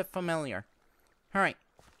little bit familiar. Alright.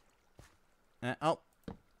 Oh.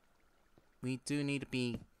 We do need to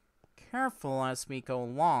be careful as we go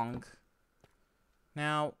along.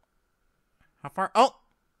 Now, how far? Oh!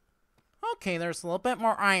 Okay, there's a little bit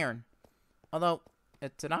more iron. Although,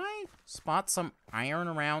 did I spot some iron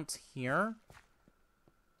around here?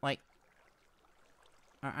 Like,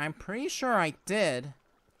 I'm pretty sure I did.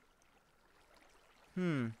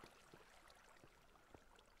 Okay,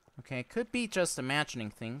 it could be just imagining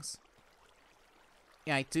things.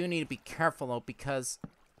 Yeah, I do need to be careful, though, because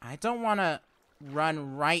I don't want to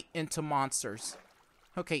run right into monsters.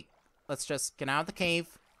 Okay, let's just get out of the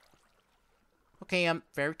cave. Okay,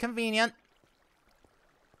 very convenient.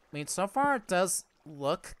 I mean, so far it does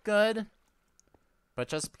look good. But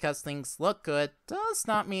just because things look good does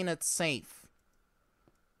not mean it's safe.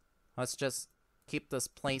 Let's just keep this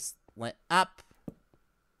place lit up.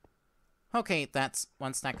 Okay, that's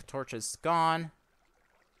one stack of torches gone.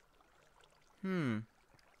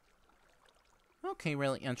 Okay,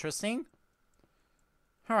 really interesting.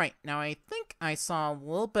 Alright, now I think I saw a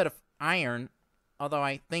little bit of iron. Although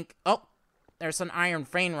I think... Oh! There's an iron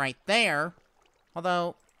vein right there.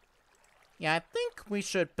 Although... Yeah, I think we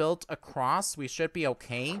should build across. We should be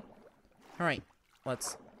okay. Alright,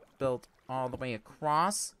 let's build all the way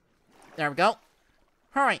across. There we go.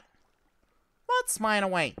 Alright. Let's mine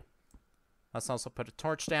away. Let's also put a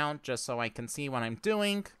torch down just so I can see what I'm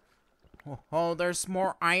doing. Oh, there's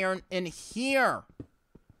more iron in here.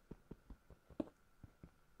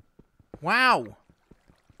 Wow.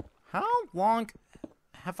 How long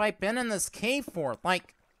have I been in this cave for?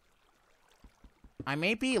 Like, I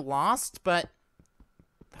may be lost, but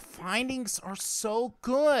the findings are so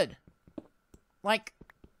good. Like,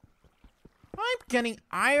 I'm getting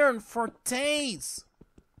iron for days.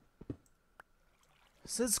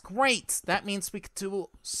 This is great. That means we could do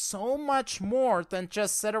so much more than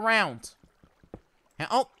just sit around. And,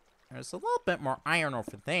 oh, there's a little bit more iron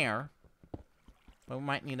over there. But we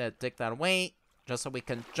might need to dig that away just so we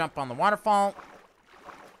can jump on the waterfall.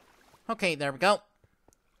 Okay, there we go.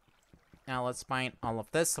 Now let's mine all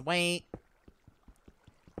of this away.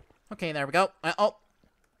 Okay, there we go. Oh,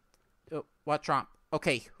 what drop?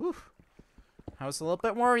 Okay, whew. I was a little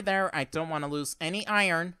bit worried there. I don't want to lose any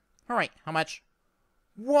iron. Alright, how much?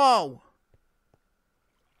 Whoa!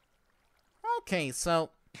 Okay, so...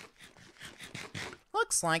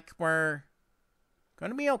 looks like we're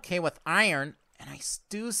gonna be okay with iron. And I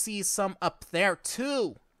do see some up there,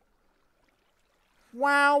 too.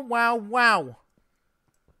 Wow, wow, wow.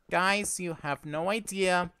 Guys, you have no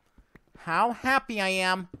idea how happy I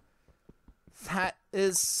am. That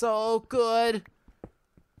is so good.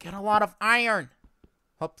 Get a lot of iron.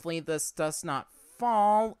 Hopefully this does not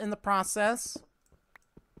fall in the process.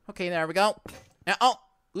 Okay, there we go. Now, oh,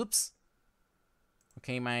 oops.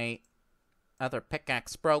 Okay, my other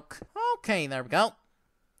pickaxe broke. Okay, there we go.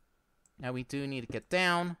 Now we do need to get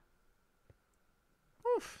down.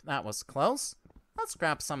 Oof, that was close. Let's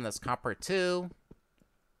grab some of this copper too.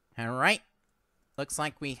 Alright. Looks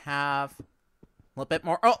like we have a little bit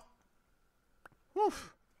more. Oh!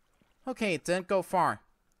 Oof. Okay, it didn't go far.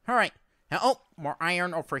 Alright. Now, oh, more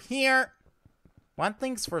iron over here. One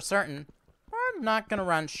thing's for certain. We're not gonna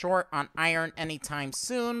run short on iron anytime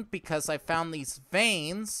soon because I found these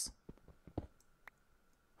veins.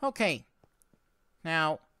 Okay.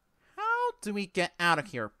 Now, how do we get out of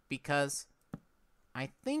here? Because I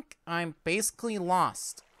think I'm basically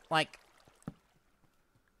lost. Like,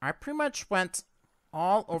 I pretty much went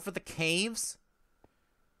all over the caves,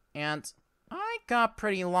 and I got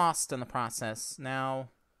pretty lost in the process. Now,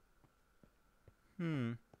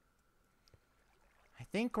 I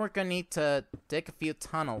think we're gonna need to dig a few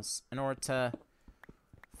tunnels in order to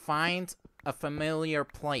find a familiar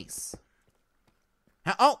place.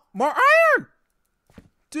 Oh, more iron!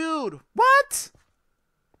 Dude, what?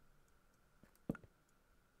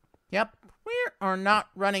 Yep, we are not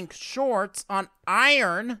running short on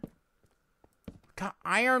iron. Got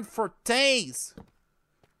iron for days.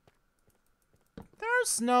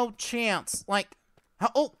 There's no chance. Like,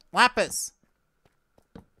 oh, lapis.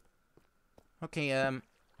 Okay, where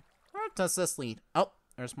does this lead? Oh,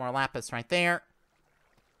 there's more lapis right there.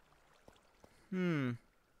 I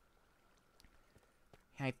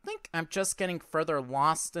think I'm just getting further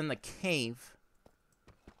lost in the cave.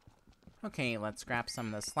 Okay, let's grab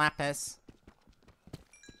some of this lapis.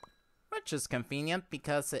 Which is convenient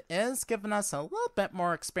because it is giving us a little bit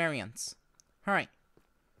more experience. Alright.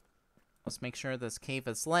 Let's make sure this cave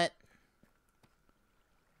is lit.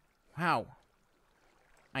 Wow.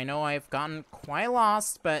 I know I've gotten quite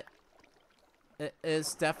lost, but it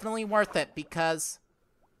is definitely worth it because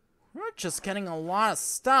we're just getting a lot of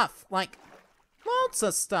stuff. Like, loads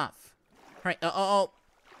of stuff. Alright,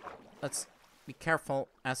 let's be careful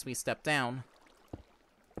as we step down.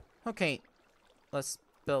 Okay, let's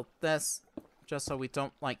build this just so we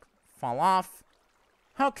don't, like, fall off.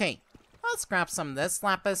 Okay, let's grab some of this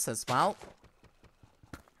lapis as well.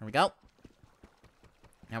 Here we go.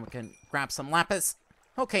 Now we can grab some lapis.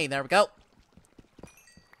 Okay, there we go.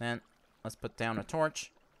 Then, let's put down a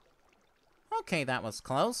torch. Okay, that was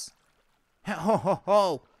close. Ho, ho,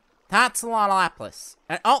 ho. That's a lot of lapis.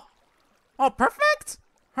 And, oh, perfect.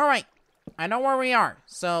 All right, I know where we are.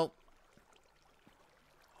 So,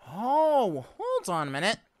 oh, hold on a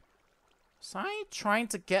minute. Was I trying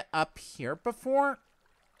to get up here before?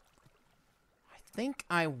 I think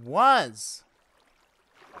I was.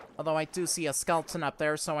 Although I do see a skeleton up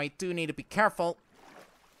there, so I do need to be careful.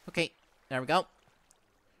 Okay, there we go.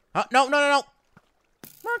 Oh, no.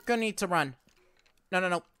 We're gonna need to run.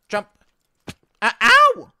 No. Jump.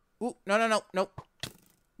 Ow! Ooh, no. No!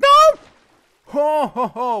 Ho ho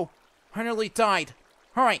ho! I nearly died.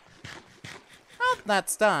 Alright. Well,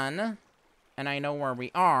 that's done. And I know where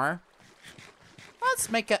we are. Let's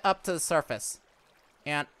make it up to the surface.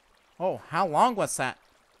 And, oh, how long was that?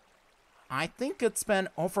 I think it's been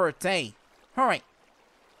over a day. Alright.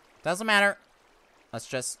 Doesn't matter. Let's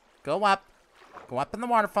just go up. Go up in the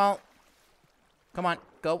waterfall. Come on,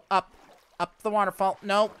 go up. Up the waterfall.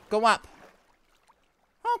 No, go up.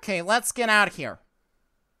 Okay, let's get out of here.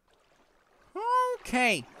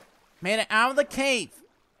 Okay. Made it out of the cave.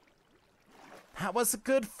 That was a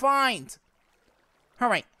good find.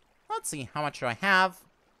 Alright, let's see. How much do I have?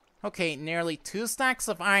 Okay, nearly 2 stacks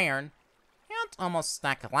of iron. And almost a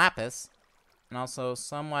stack of lapis. And also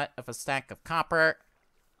somewhat of a stack of copper.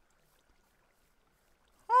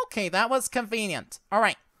 Okay, that was convenient.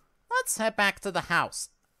 Alright, let's head back to the house.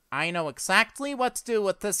 I know exactly what to do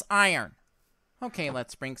with this iron. Okay,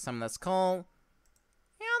 let's bring some of this coal.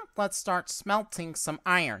 And let's start smelting some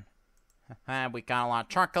iron. We got a lot of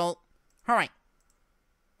charcoal. Alright,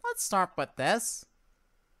 let's start with this.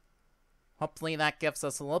 Hopefully that gives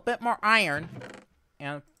us a little bit more iron.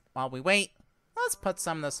 And while we wait, let's put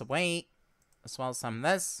some of this away. As well as some of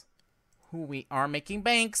this. Ooh, we are making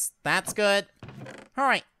banks. That's good.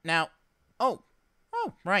 Alright, now... Oh,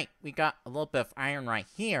 right. We got a little bit of iron right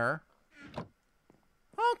here.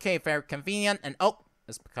 Okay, very convenient. And oh,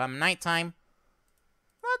 it's become nighttime.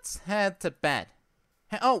 Let's head to bed.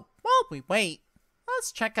 Oh, while we wait,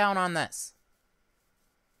 let's check out on this.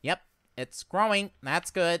 Yep, it's growing. That's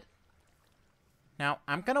good. Now,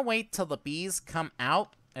 I'm gonna wait till the bees come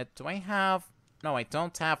out. Do I have... No, I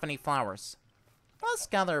don't have any flowers. Let's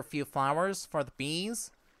gather a few flowers for the bees.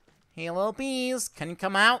 Hey, little bees, can you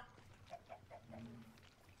come out?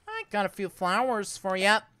 I got a few flowers for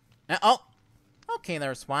you. Oh, okay,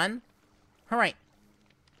 there's one. Alright.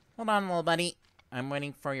 Hold on, little buddy. I'm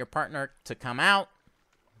waiting for your partner to come out.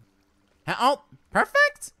 Oh,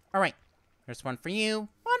 perfect! Alright, there's one for you,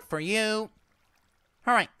 one for you.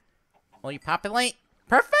 Alright, will you populate?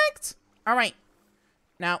 Perfect! Alright,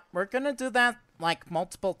 now we're gonna do that like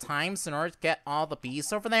multiple times in order to get all the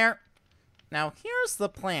bees over there. Now, here's the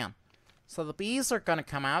plan. So the bees are gonna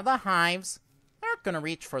come out of the hives. They're gonna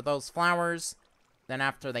reach for those flowers. Then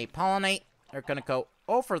after they pollinate, they're gonna go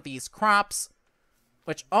over these crops.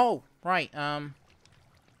 Which, oh, right,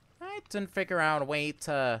 I didn't figure out a way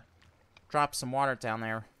to drop some water down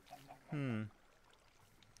there.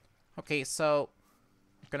 Okay, so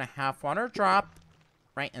we're gonna have water drop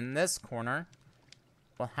right in this corner.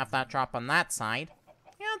 We'll have that drop on that side.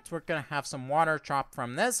 And we're gonna have some water drop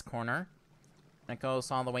from this corner. And it goes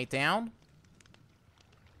all the way down.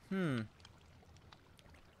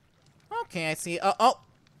 Okay, I see. Oh!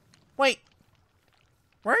 Wait!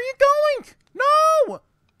 Where are you going? No!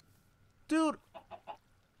 Dude!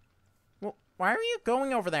 Well, why are you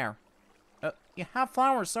going over there? You have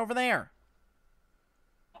flowers over there.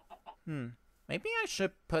 Maybe I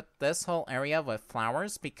should put this whole area with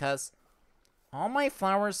flowers because all my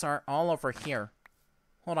flowers are all over here.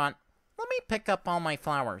 Hold on. Let me pick up all my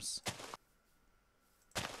flowers.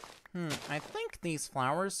 I think these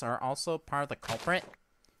flowers are also part of the culprit.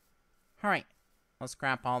 Alright. Let's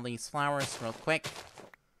grab all these flowers real quick.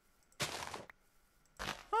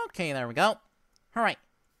 Okay, there we go. Alright.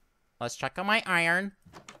 Let's check on my iron.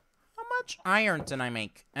 How much iron did I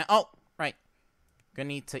make? Oh, right. Gonna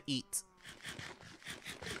need to eat.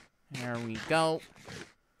 There we go.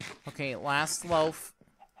 Okay, last loaf.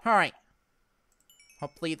 Alright.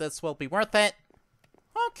 Hopefully this will be worth it.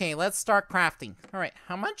 Okay, let's start crafting. Alright,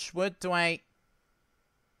 how much wood do I...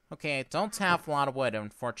 Okay, I don't have a lot of wood,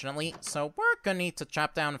 unfortunately. So we're gonna need to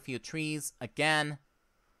chop down a few trees again.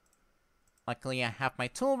 Luckily, I have my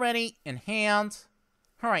tool ready in hand.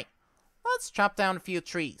 Alright, let's chop down a few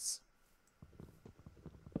trees.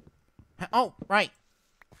 Oh, right.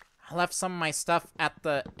 I left some of my stuff at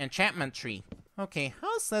the enchantment tree. Okay,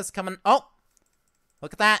 how's this coming? Oh!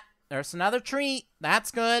 Look at that. There's another tree.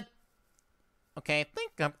 That's good. Okay, I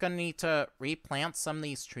think I'm gonna need to replant some of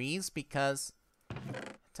these trees because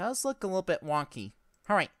it does look a little bit wonky.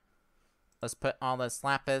 Alright. Let's put all this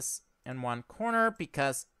lapis in one corner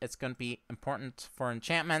because it's gonna be important for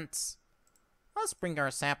enchantments. Let's bring our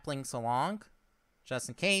saplings along, just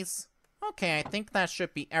in case. Okay, I think that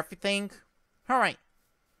should be everything. Alright.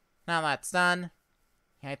 Now that's done.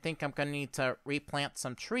 I think I'm gonna need to replant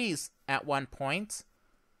some trees at one point.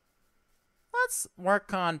 Let's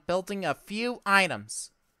work on building a few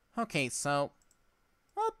items. Okay, so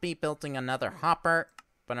we'll be building another hopper,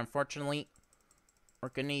 but unfortunately, we're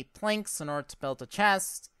gonna need planks in order to build a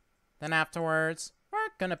chest. Then afterwards, we're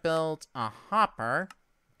gonna build a hopper.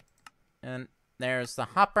 And there's the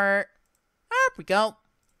hopper. Our we go.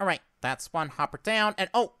 Alright, that's one hopper down. And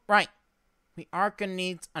oh, right. We are gonna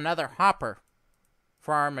need another hopper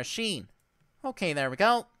for our machine. Okay, there we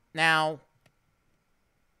go. Now,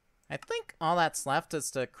 I think all that's left is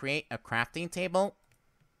to create a crafting table.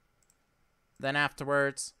 Then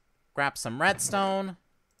afterwards, grab some redstone,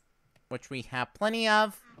 which we have plenty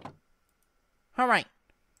of. Alright.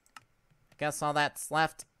 I guess all that's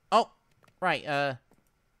left. Oh, right, we're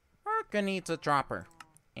gonna need a dropper.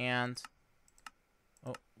 And,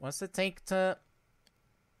 oh, what's it take to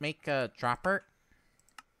make a dropper?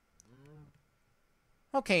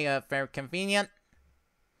 Okay, very convenient.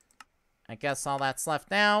 I guess all that's left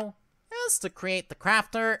now is to create the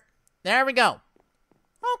crafter. There we go.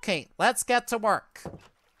 Okay, let's get to work.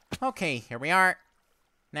 Okay, here we are.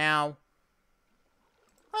 Now,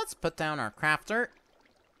 let's put down our crafter.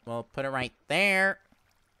 We'll put it right there.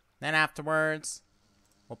 Then afterwards,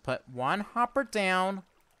 we'll put one hopper down.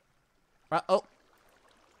 Oh,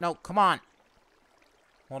 no, come on.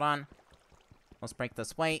 Hold on. Let's break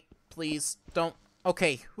this. Wait, please don't.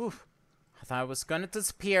 Okay, whew. I thought it was gonna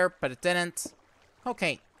disappear, but it didn't.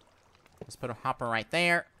 Okay, let's put a hopper right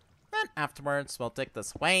there. Then afterwards, we'll dig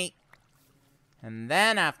this away. And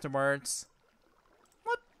then afterwards,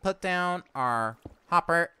 we'll put down our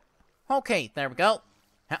hopper. Okay, there we go.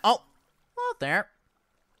 Oh, well, there.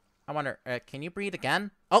 I wonder, can you breed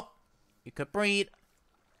again? Oh, you could breed.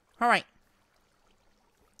 Alright.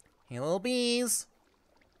 Hey, little bees.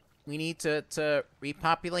 We need to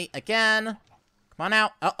repopulate again. Come on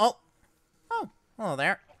out. Oh, hello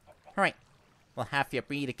there. Alright. We'll have you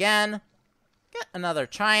breed again. Get another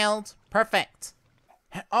child. Perfect.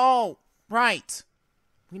 Oh, right.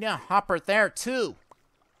 We need a hopper there, too.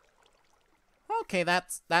 Okay,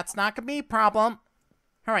 that's not gonna be a problem.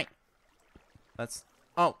 Alright. Let's...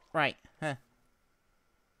 Oh, right. Huh.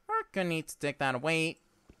 We're gonna need to take that away.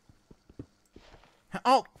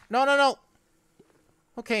 Oh, no.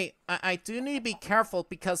 Okay, I do need to be careful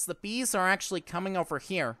because the bees are actually coming over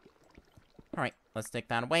here. Alright, let's take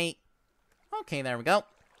that away. Okay, there we go.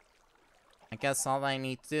 I guess all I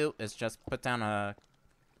need to do is just put down a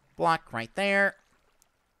block right there.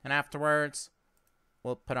 And afterwards,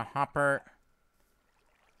 we'll put a hopper.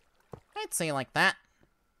 I'd say like that.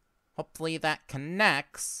 Hopefully that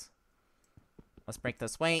connects. Let's break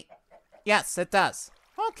this way. Yes, it does.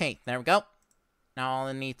 Okay, there we go. Now all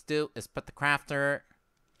I need to do is put the crafter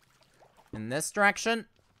in this direction.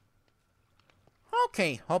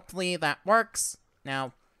 Okay, hopefully that works.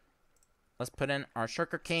 Now, let's put in our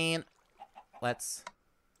sugarcane. Let's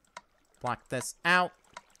block this out.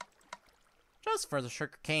 Just for the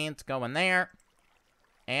sugarcane to go in there.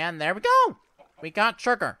 And there we go! We got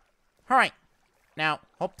sugar. Alright. Now,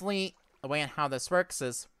 hopefully, the way and how this works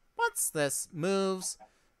is, once this moves,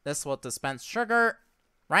 this will dispense sugar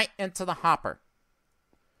right into the hopper.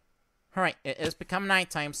 Alright, it is become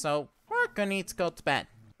nighttime, so we're gonna need to go to bed.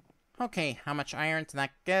 Okay, how much iron did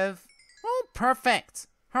that give? Oh, perfect!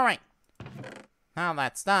 Alright. Now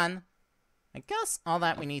that's done, I guess all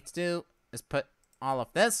that we need to do is put all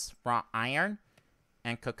of this raw iron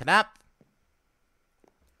and cook it up.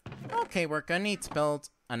 Okay, we're gonna need to build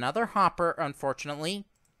another hopper, unfortunately.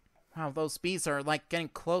 Wow, those bees are like getting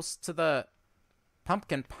close to the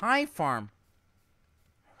pumpkin pie farm.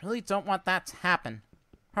 I really don't want that to happen.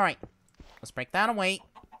 Alright, let's break that away.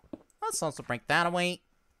 Let's also break that away.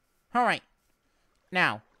 Alright,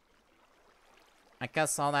 now, I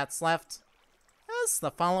guess all that's left is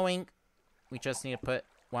the following. We just need to put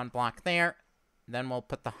one block there. Then we'll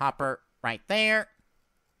put the hopper right there.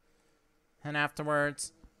 And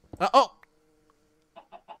afterwards... Oh!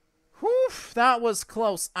 Whew, that was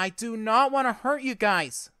close. I do not want to hurt you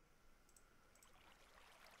guys.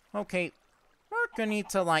 Okay, we're gonna need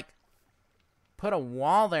to, like, put a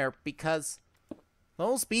wall there because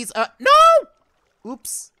those bees... No!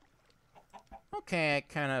 Oops. Okay, I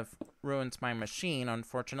kind of ruined my machine,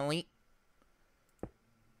 unfortunately.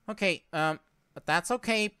 Okay, but that's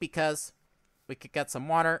okay because we could get some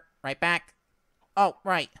water right back. Oh,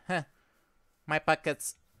 right. Huh. My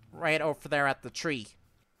bucket's right over there at the tree.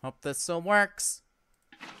 Hope this still works.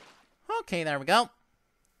 Okay, there we go.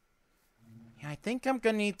 Yeah, I think I'm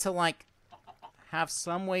gonna need to, like, have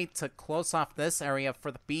some way to close off this area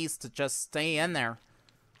for the bees to just stay in there.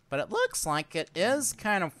 But it looks like it is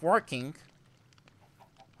kind of working.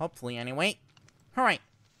 Hopefully, anyway. Alright,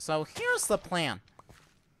 so here's the plan.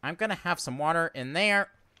 I'm gonna have some water in there,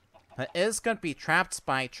 but it is gonna be trapped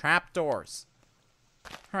by trapdoors.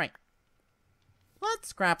 Alright.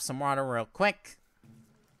 Let's grab some water real quick.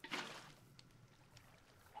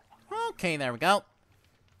 Okay, there we go.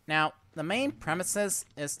 Now, the main premises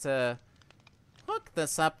is to hook hook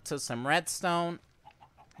this up to some redstone.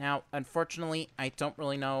 Now, unfortunately, I don't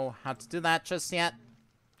really know how to do that just yet.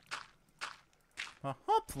 Well,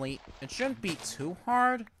 hopefully, it shouldn't be too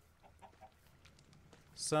hard.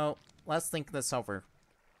 So, let's think this over.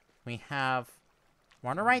 We have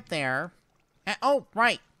water right there. And, oh,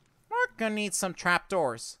 right. We're gonna need some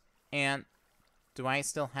trapdoors. And do I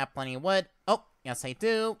still have plenty of wood? Oh, yes, I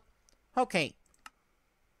do. Okay.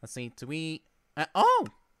 Let's see, do we... oh!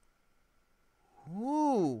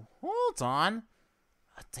 Ooh, hold on.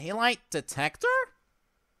 A daylight detector?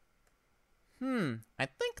 I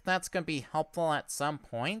think that's gonna be helpful at some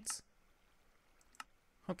point.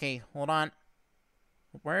 Okay, hold on.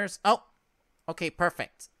 Where's... oh! Okay,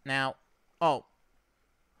 perfect. Now... oh.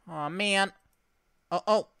 Aw, man.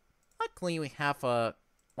 Oh. Luckily, we have a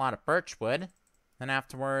lot of birch wood. Then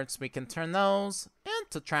afterwards, we can turn those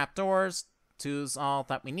into trapdoors. Two's all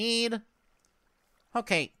that we need.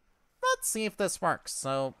 Okay, let's see if this works.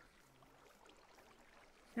 So,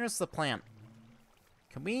 here's the plan.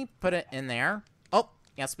 Can we put it in there? Oh,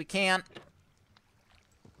 yes we can.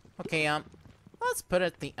 Okay, let's put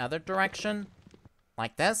it the other direction.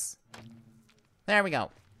 Like this. There we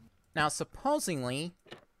go. Now, supposedly,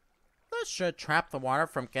 this should trap the water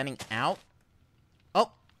from getting out.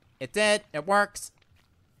 Oh, it did. It works.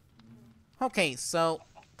 Okay, so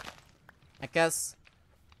I guess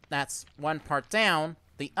that's one part down.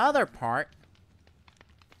 The other part,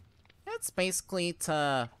 it's basically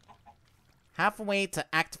to have a way to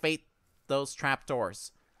activate those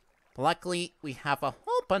trapdoors. But luckily, we have a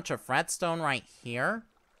whole bunch of redstone right here.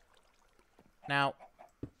 Now,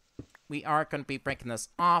 we are going to be breaking this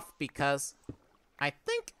off because I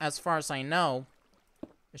think, as far as I know,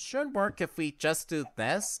 it should work if we just do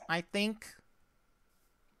this, I think.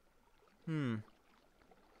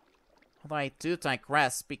 Although I do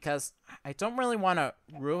digress, because I don't really want to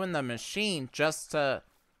ruin the machine just to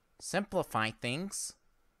simplify things.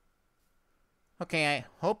 Okay, I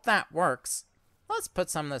hope that works. Let's put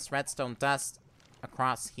some of this redstone dust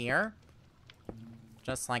across here.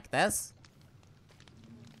 Just like this.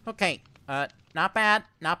 Okay, not bad,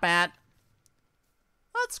 not bad.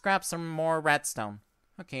 Let's grab some more redstone.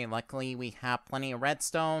 Okay, luckily we have plenty of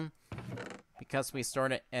redstone because we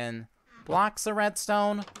stored it in blocks of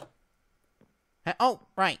redstone. Oh,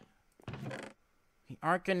 right. We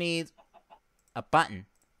are gonna need a button.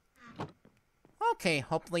 Okay,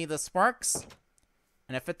 hopefully this works.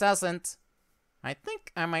 And if it doesn't, I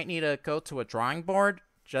think I might need to go to a drawing board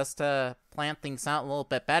just to plan things out a little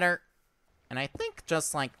bit better. And I think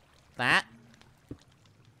just like that,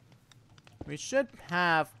 we should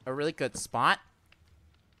have a really good spot.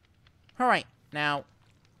 Alright, now,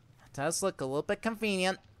 it does look a little bit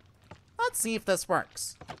convenient. Let's see if this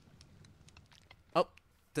works. Oh,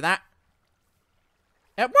 did that?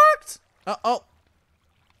 It worked! Oh.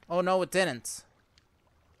 Oh no, it didn't.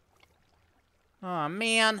 Aw,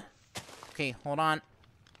 man. Okay, hold on.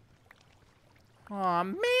 Aw,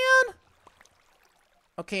 man!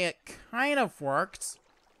 Okay, it kind of worked,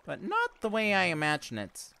 but not the way I imagine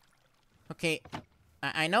it. Okay,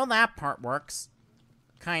 I know that part works.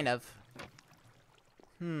 Kind of.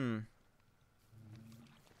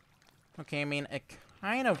 Okay, I mean, it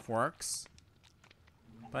kind of works,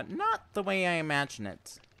 but not the way I imagine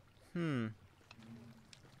it.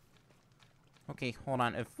 Okay, hold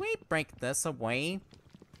on. If we break this away,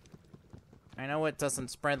 I know it doesn't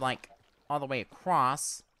spread, like, all the way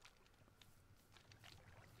across.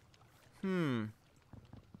 Hold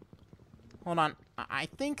on. I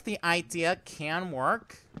think the idea can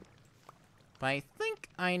work, but I think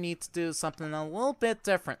I need to do something a little bit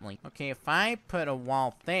differently. Okay, if I put a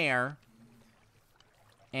wall there,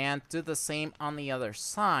 and do the same on the other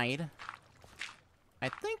side, I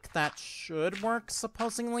think that should work,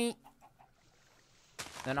 supposedly.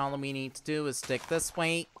 Then all we need to do is dig this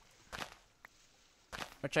way.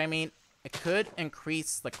 Which, I mean, it could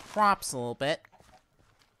increase the crops a little bit.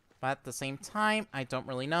 But at the same time, I don't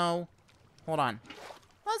really know. Hold on.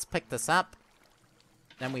 Let's pick this up.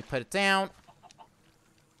 Then we put it down.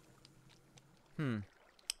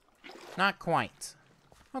 Not quite.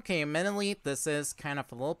 Okay, admittedly, this is kind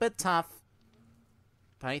of a little bit tough.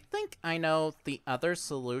 But I think I know the other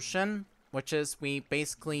solution, which is we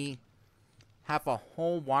basically have a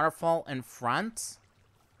whole waterfall in front.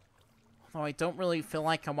 Although I don't really feel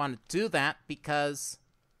like I want to do that because...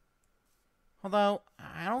 although,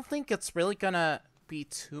 I don't think it's really gonna be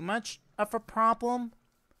too much of a problem.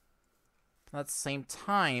 But at the same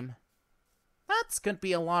time, that's gonna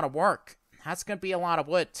be a lot of work. That's gonna be a lot of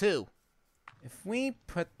wood, too. If we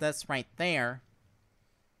put this right there,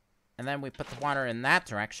 and then we put the water in that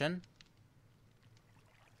direction,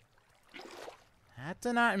 That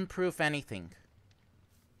did not improve anything.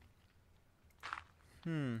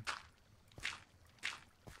 Okay,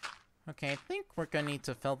 I think we're gonna need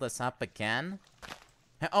to fill this up again.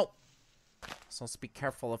 Oh! So let's be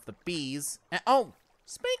careful of the bees. Oh!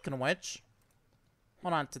 Speaking of which...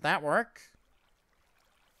 Hold on, did that work?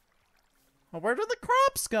 Well, where did the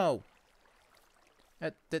crops go?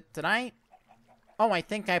 Did I? Oh, I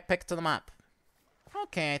think I picked them up.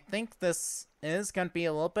 Okay, I think this is gonna be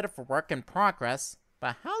a little bit of a work in progress.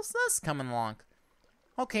 But how's this coming along?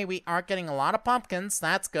 Okay, we are getting a lot of pumpkins.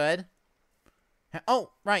 That's good.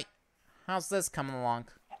 Oh, right. How's this coming along?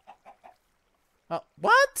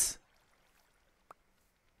 What?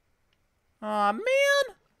 Aw,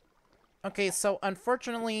 man! Okay, so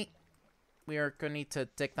unfortunately, we are gonna need to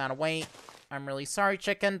dig that away. I'm really sorry,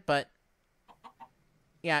 chicken, but...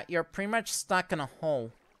 Yeah, you're pretty much stuck in a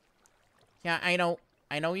hole. Yeah, I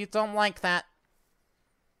know you don't like that.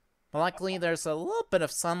 But luckily, there's a little bit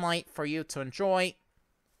of sunlight for you to enjoy.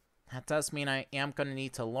 That does mean I am gonna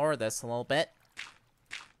need to lower this a little bit.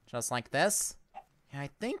 Just like this. Yeah, I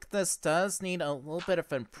think this does need a little bit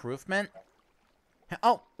of improvement.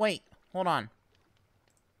 Oh, wait. Hold on.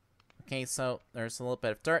 Okay, so there's a little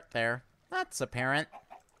bit of dirt there. That's apparent.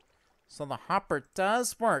 So the hopper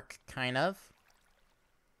does work, kind of.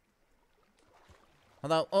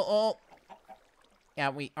 Although, yeah,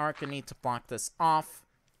 we are gonna need to block this off.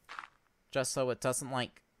 Just so it doesn't,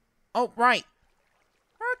 like... Oh, right!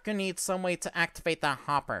 We're gonna need some way to activate that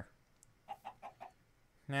hopper.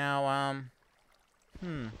 Now,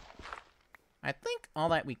 I think all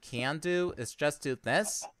that we can do is just do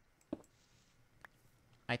this.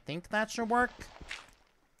 I think that should work.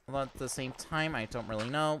 Although at the same time, I don't really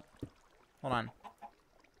know. Hold on.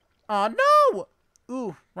 Oh, no!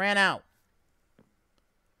 Ooh, ran out.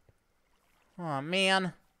 Oh,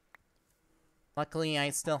 man. Luckily,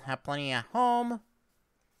 I still have plenty at home.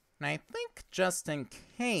 And I think just in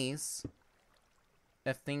case,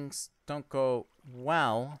 if things don't go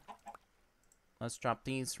well, let's drop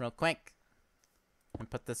these real quick. And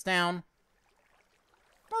put this down.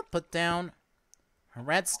 I'll put down a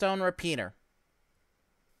redstone repeater.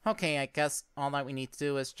 Okay, I guess all that we need to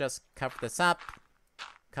do is just cover this up.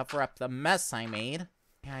 Cover up the mess I made.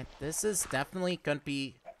 Yeah, this is definitely gonna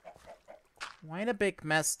be quite a big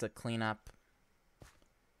mess to clean up.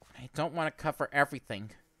 I don't want to cover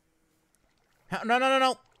everything.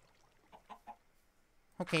 No.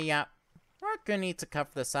 Okay, yeah. We're gonna need to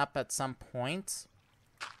cover this up at some point.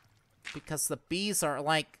 Because the bees are,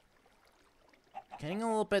 like, getting a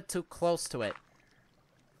little bit too close to it.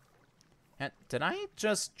 Did I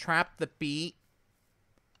just trap the bee?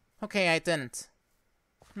 Okay, I didn't.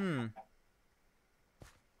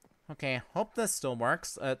 Okay, I hope this still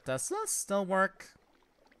works. Does this still work?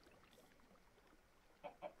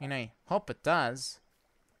 I mean, I hope it does.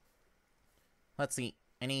 Let's see.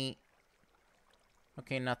 Any...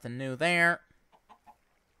 Okay, nothing new there.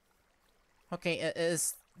 Okay,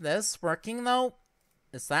 is this working, though?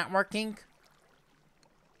 Is that working?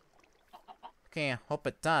 Okay, I hope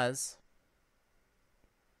it does.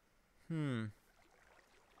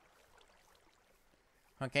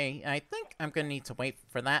 Okay, I think I'm gonna need to wait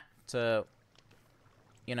for that to,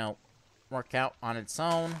 you know, work out on its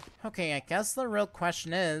own. Okay, I guess the real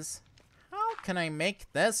question is, how can I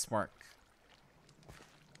make this work?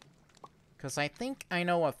 Because I think I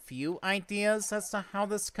know a few ideas as to how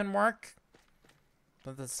this can work.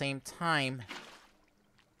 But at the same time,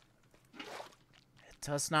 it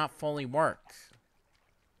does not fully work.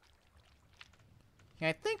 Yeah,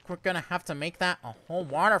 I think we're gonna have to make that a whole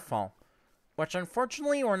waterfall. Which,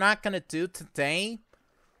 unfortunately, we're not gonna do today.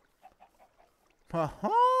 But,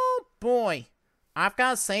 oh boy. I've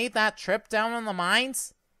gotta say, that trip down in the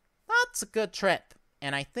mines, that's a good trip.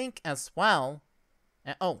 And I think as well...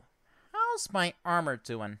 oh, how's my armor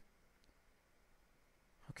doing?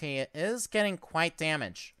 Okay, it is getting quite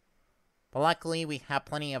damaged. But luckily, we have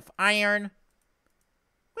plenty of iron.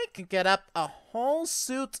 We can get up a whole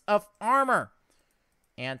suit of armor.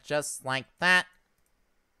 And just like that,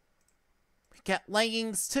 we get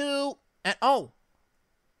leggings too. And oh,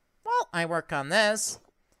 while I work on this,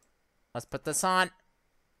 let's put this on.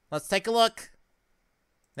 Let's take a look.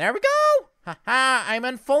 There we go. Haha, I'm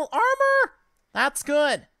in full armor. That's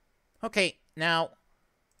good. Okay, now,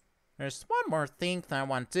 there's one more thing that I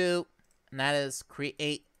want to do, and that is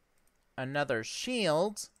create another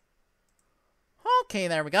shield. Okay,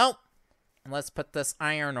 there we go. And let's put this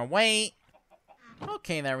iron away.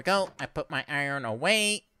 Okay, there we go. I put my iron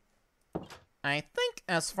away. I think,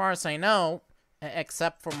 as far as I know,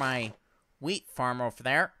 except for my wheat farm over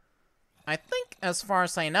there, I think, as far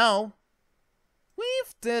as I know,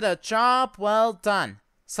 we've did a job well done.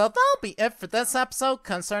 So that'll be it for this episode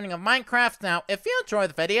concerning of Minecraft. Now, if you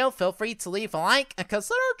enjoyed the video, feel free to leave a like and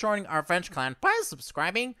consider joining our French clan by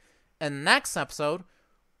subscribing. In the next episode,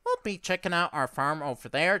 we'll be checking out our farm over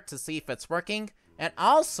there to see if it's working. And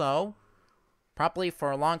also, probably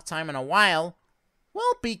for a long time in a while,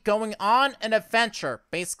 we'll be going on an adventure.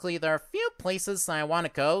 Basically, there are a few places that I want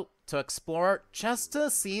to go to explore just to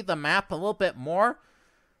see the map a little bit more.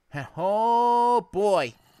 And oh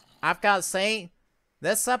boy, I've got to say,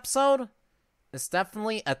 this episode is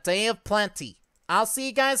definitely a day of plenty. I'll see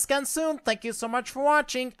you guys again soon. Thank you so much for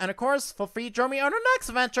watching. And of course, feel free to join me on our next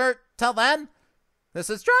adventure. Till then, this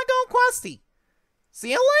is Dragon Questy.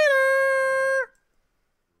 See you later!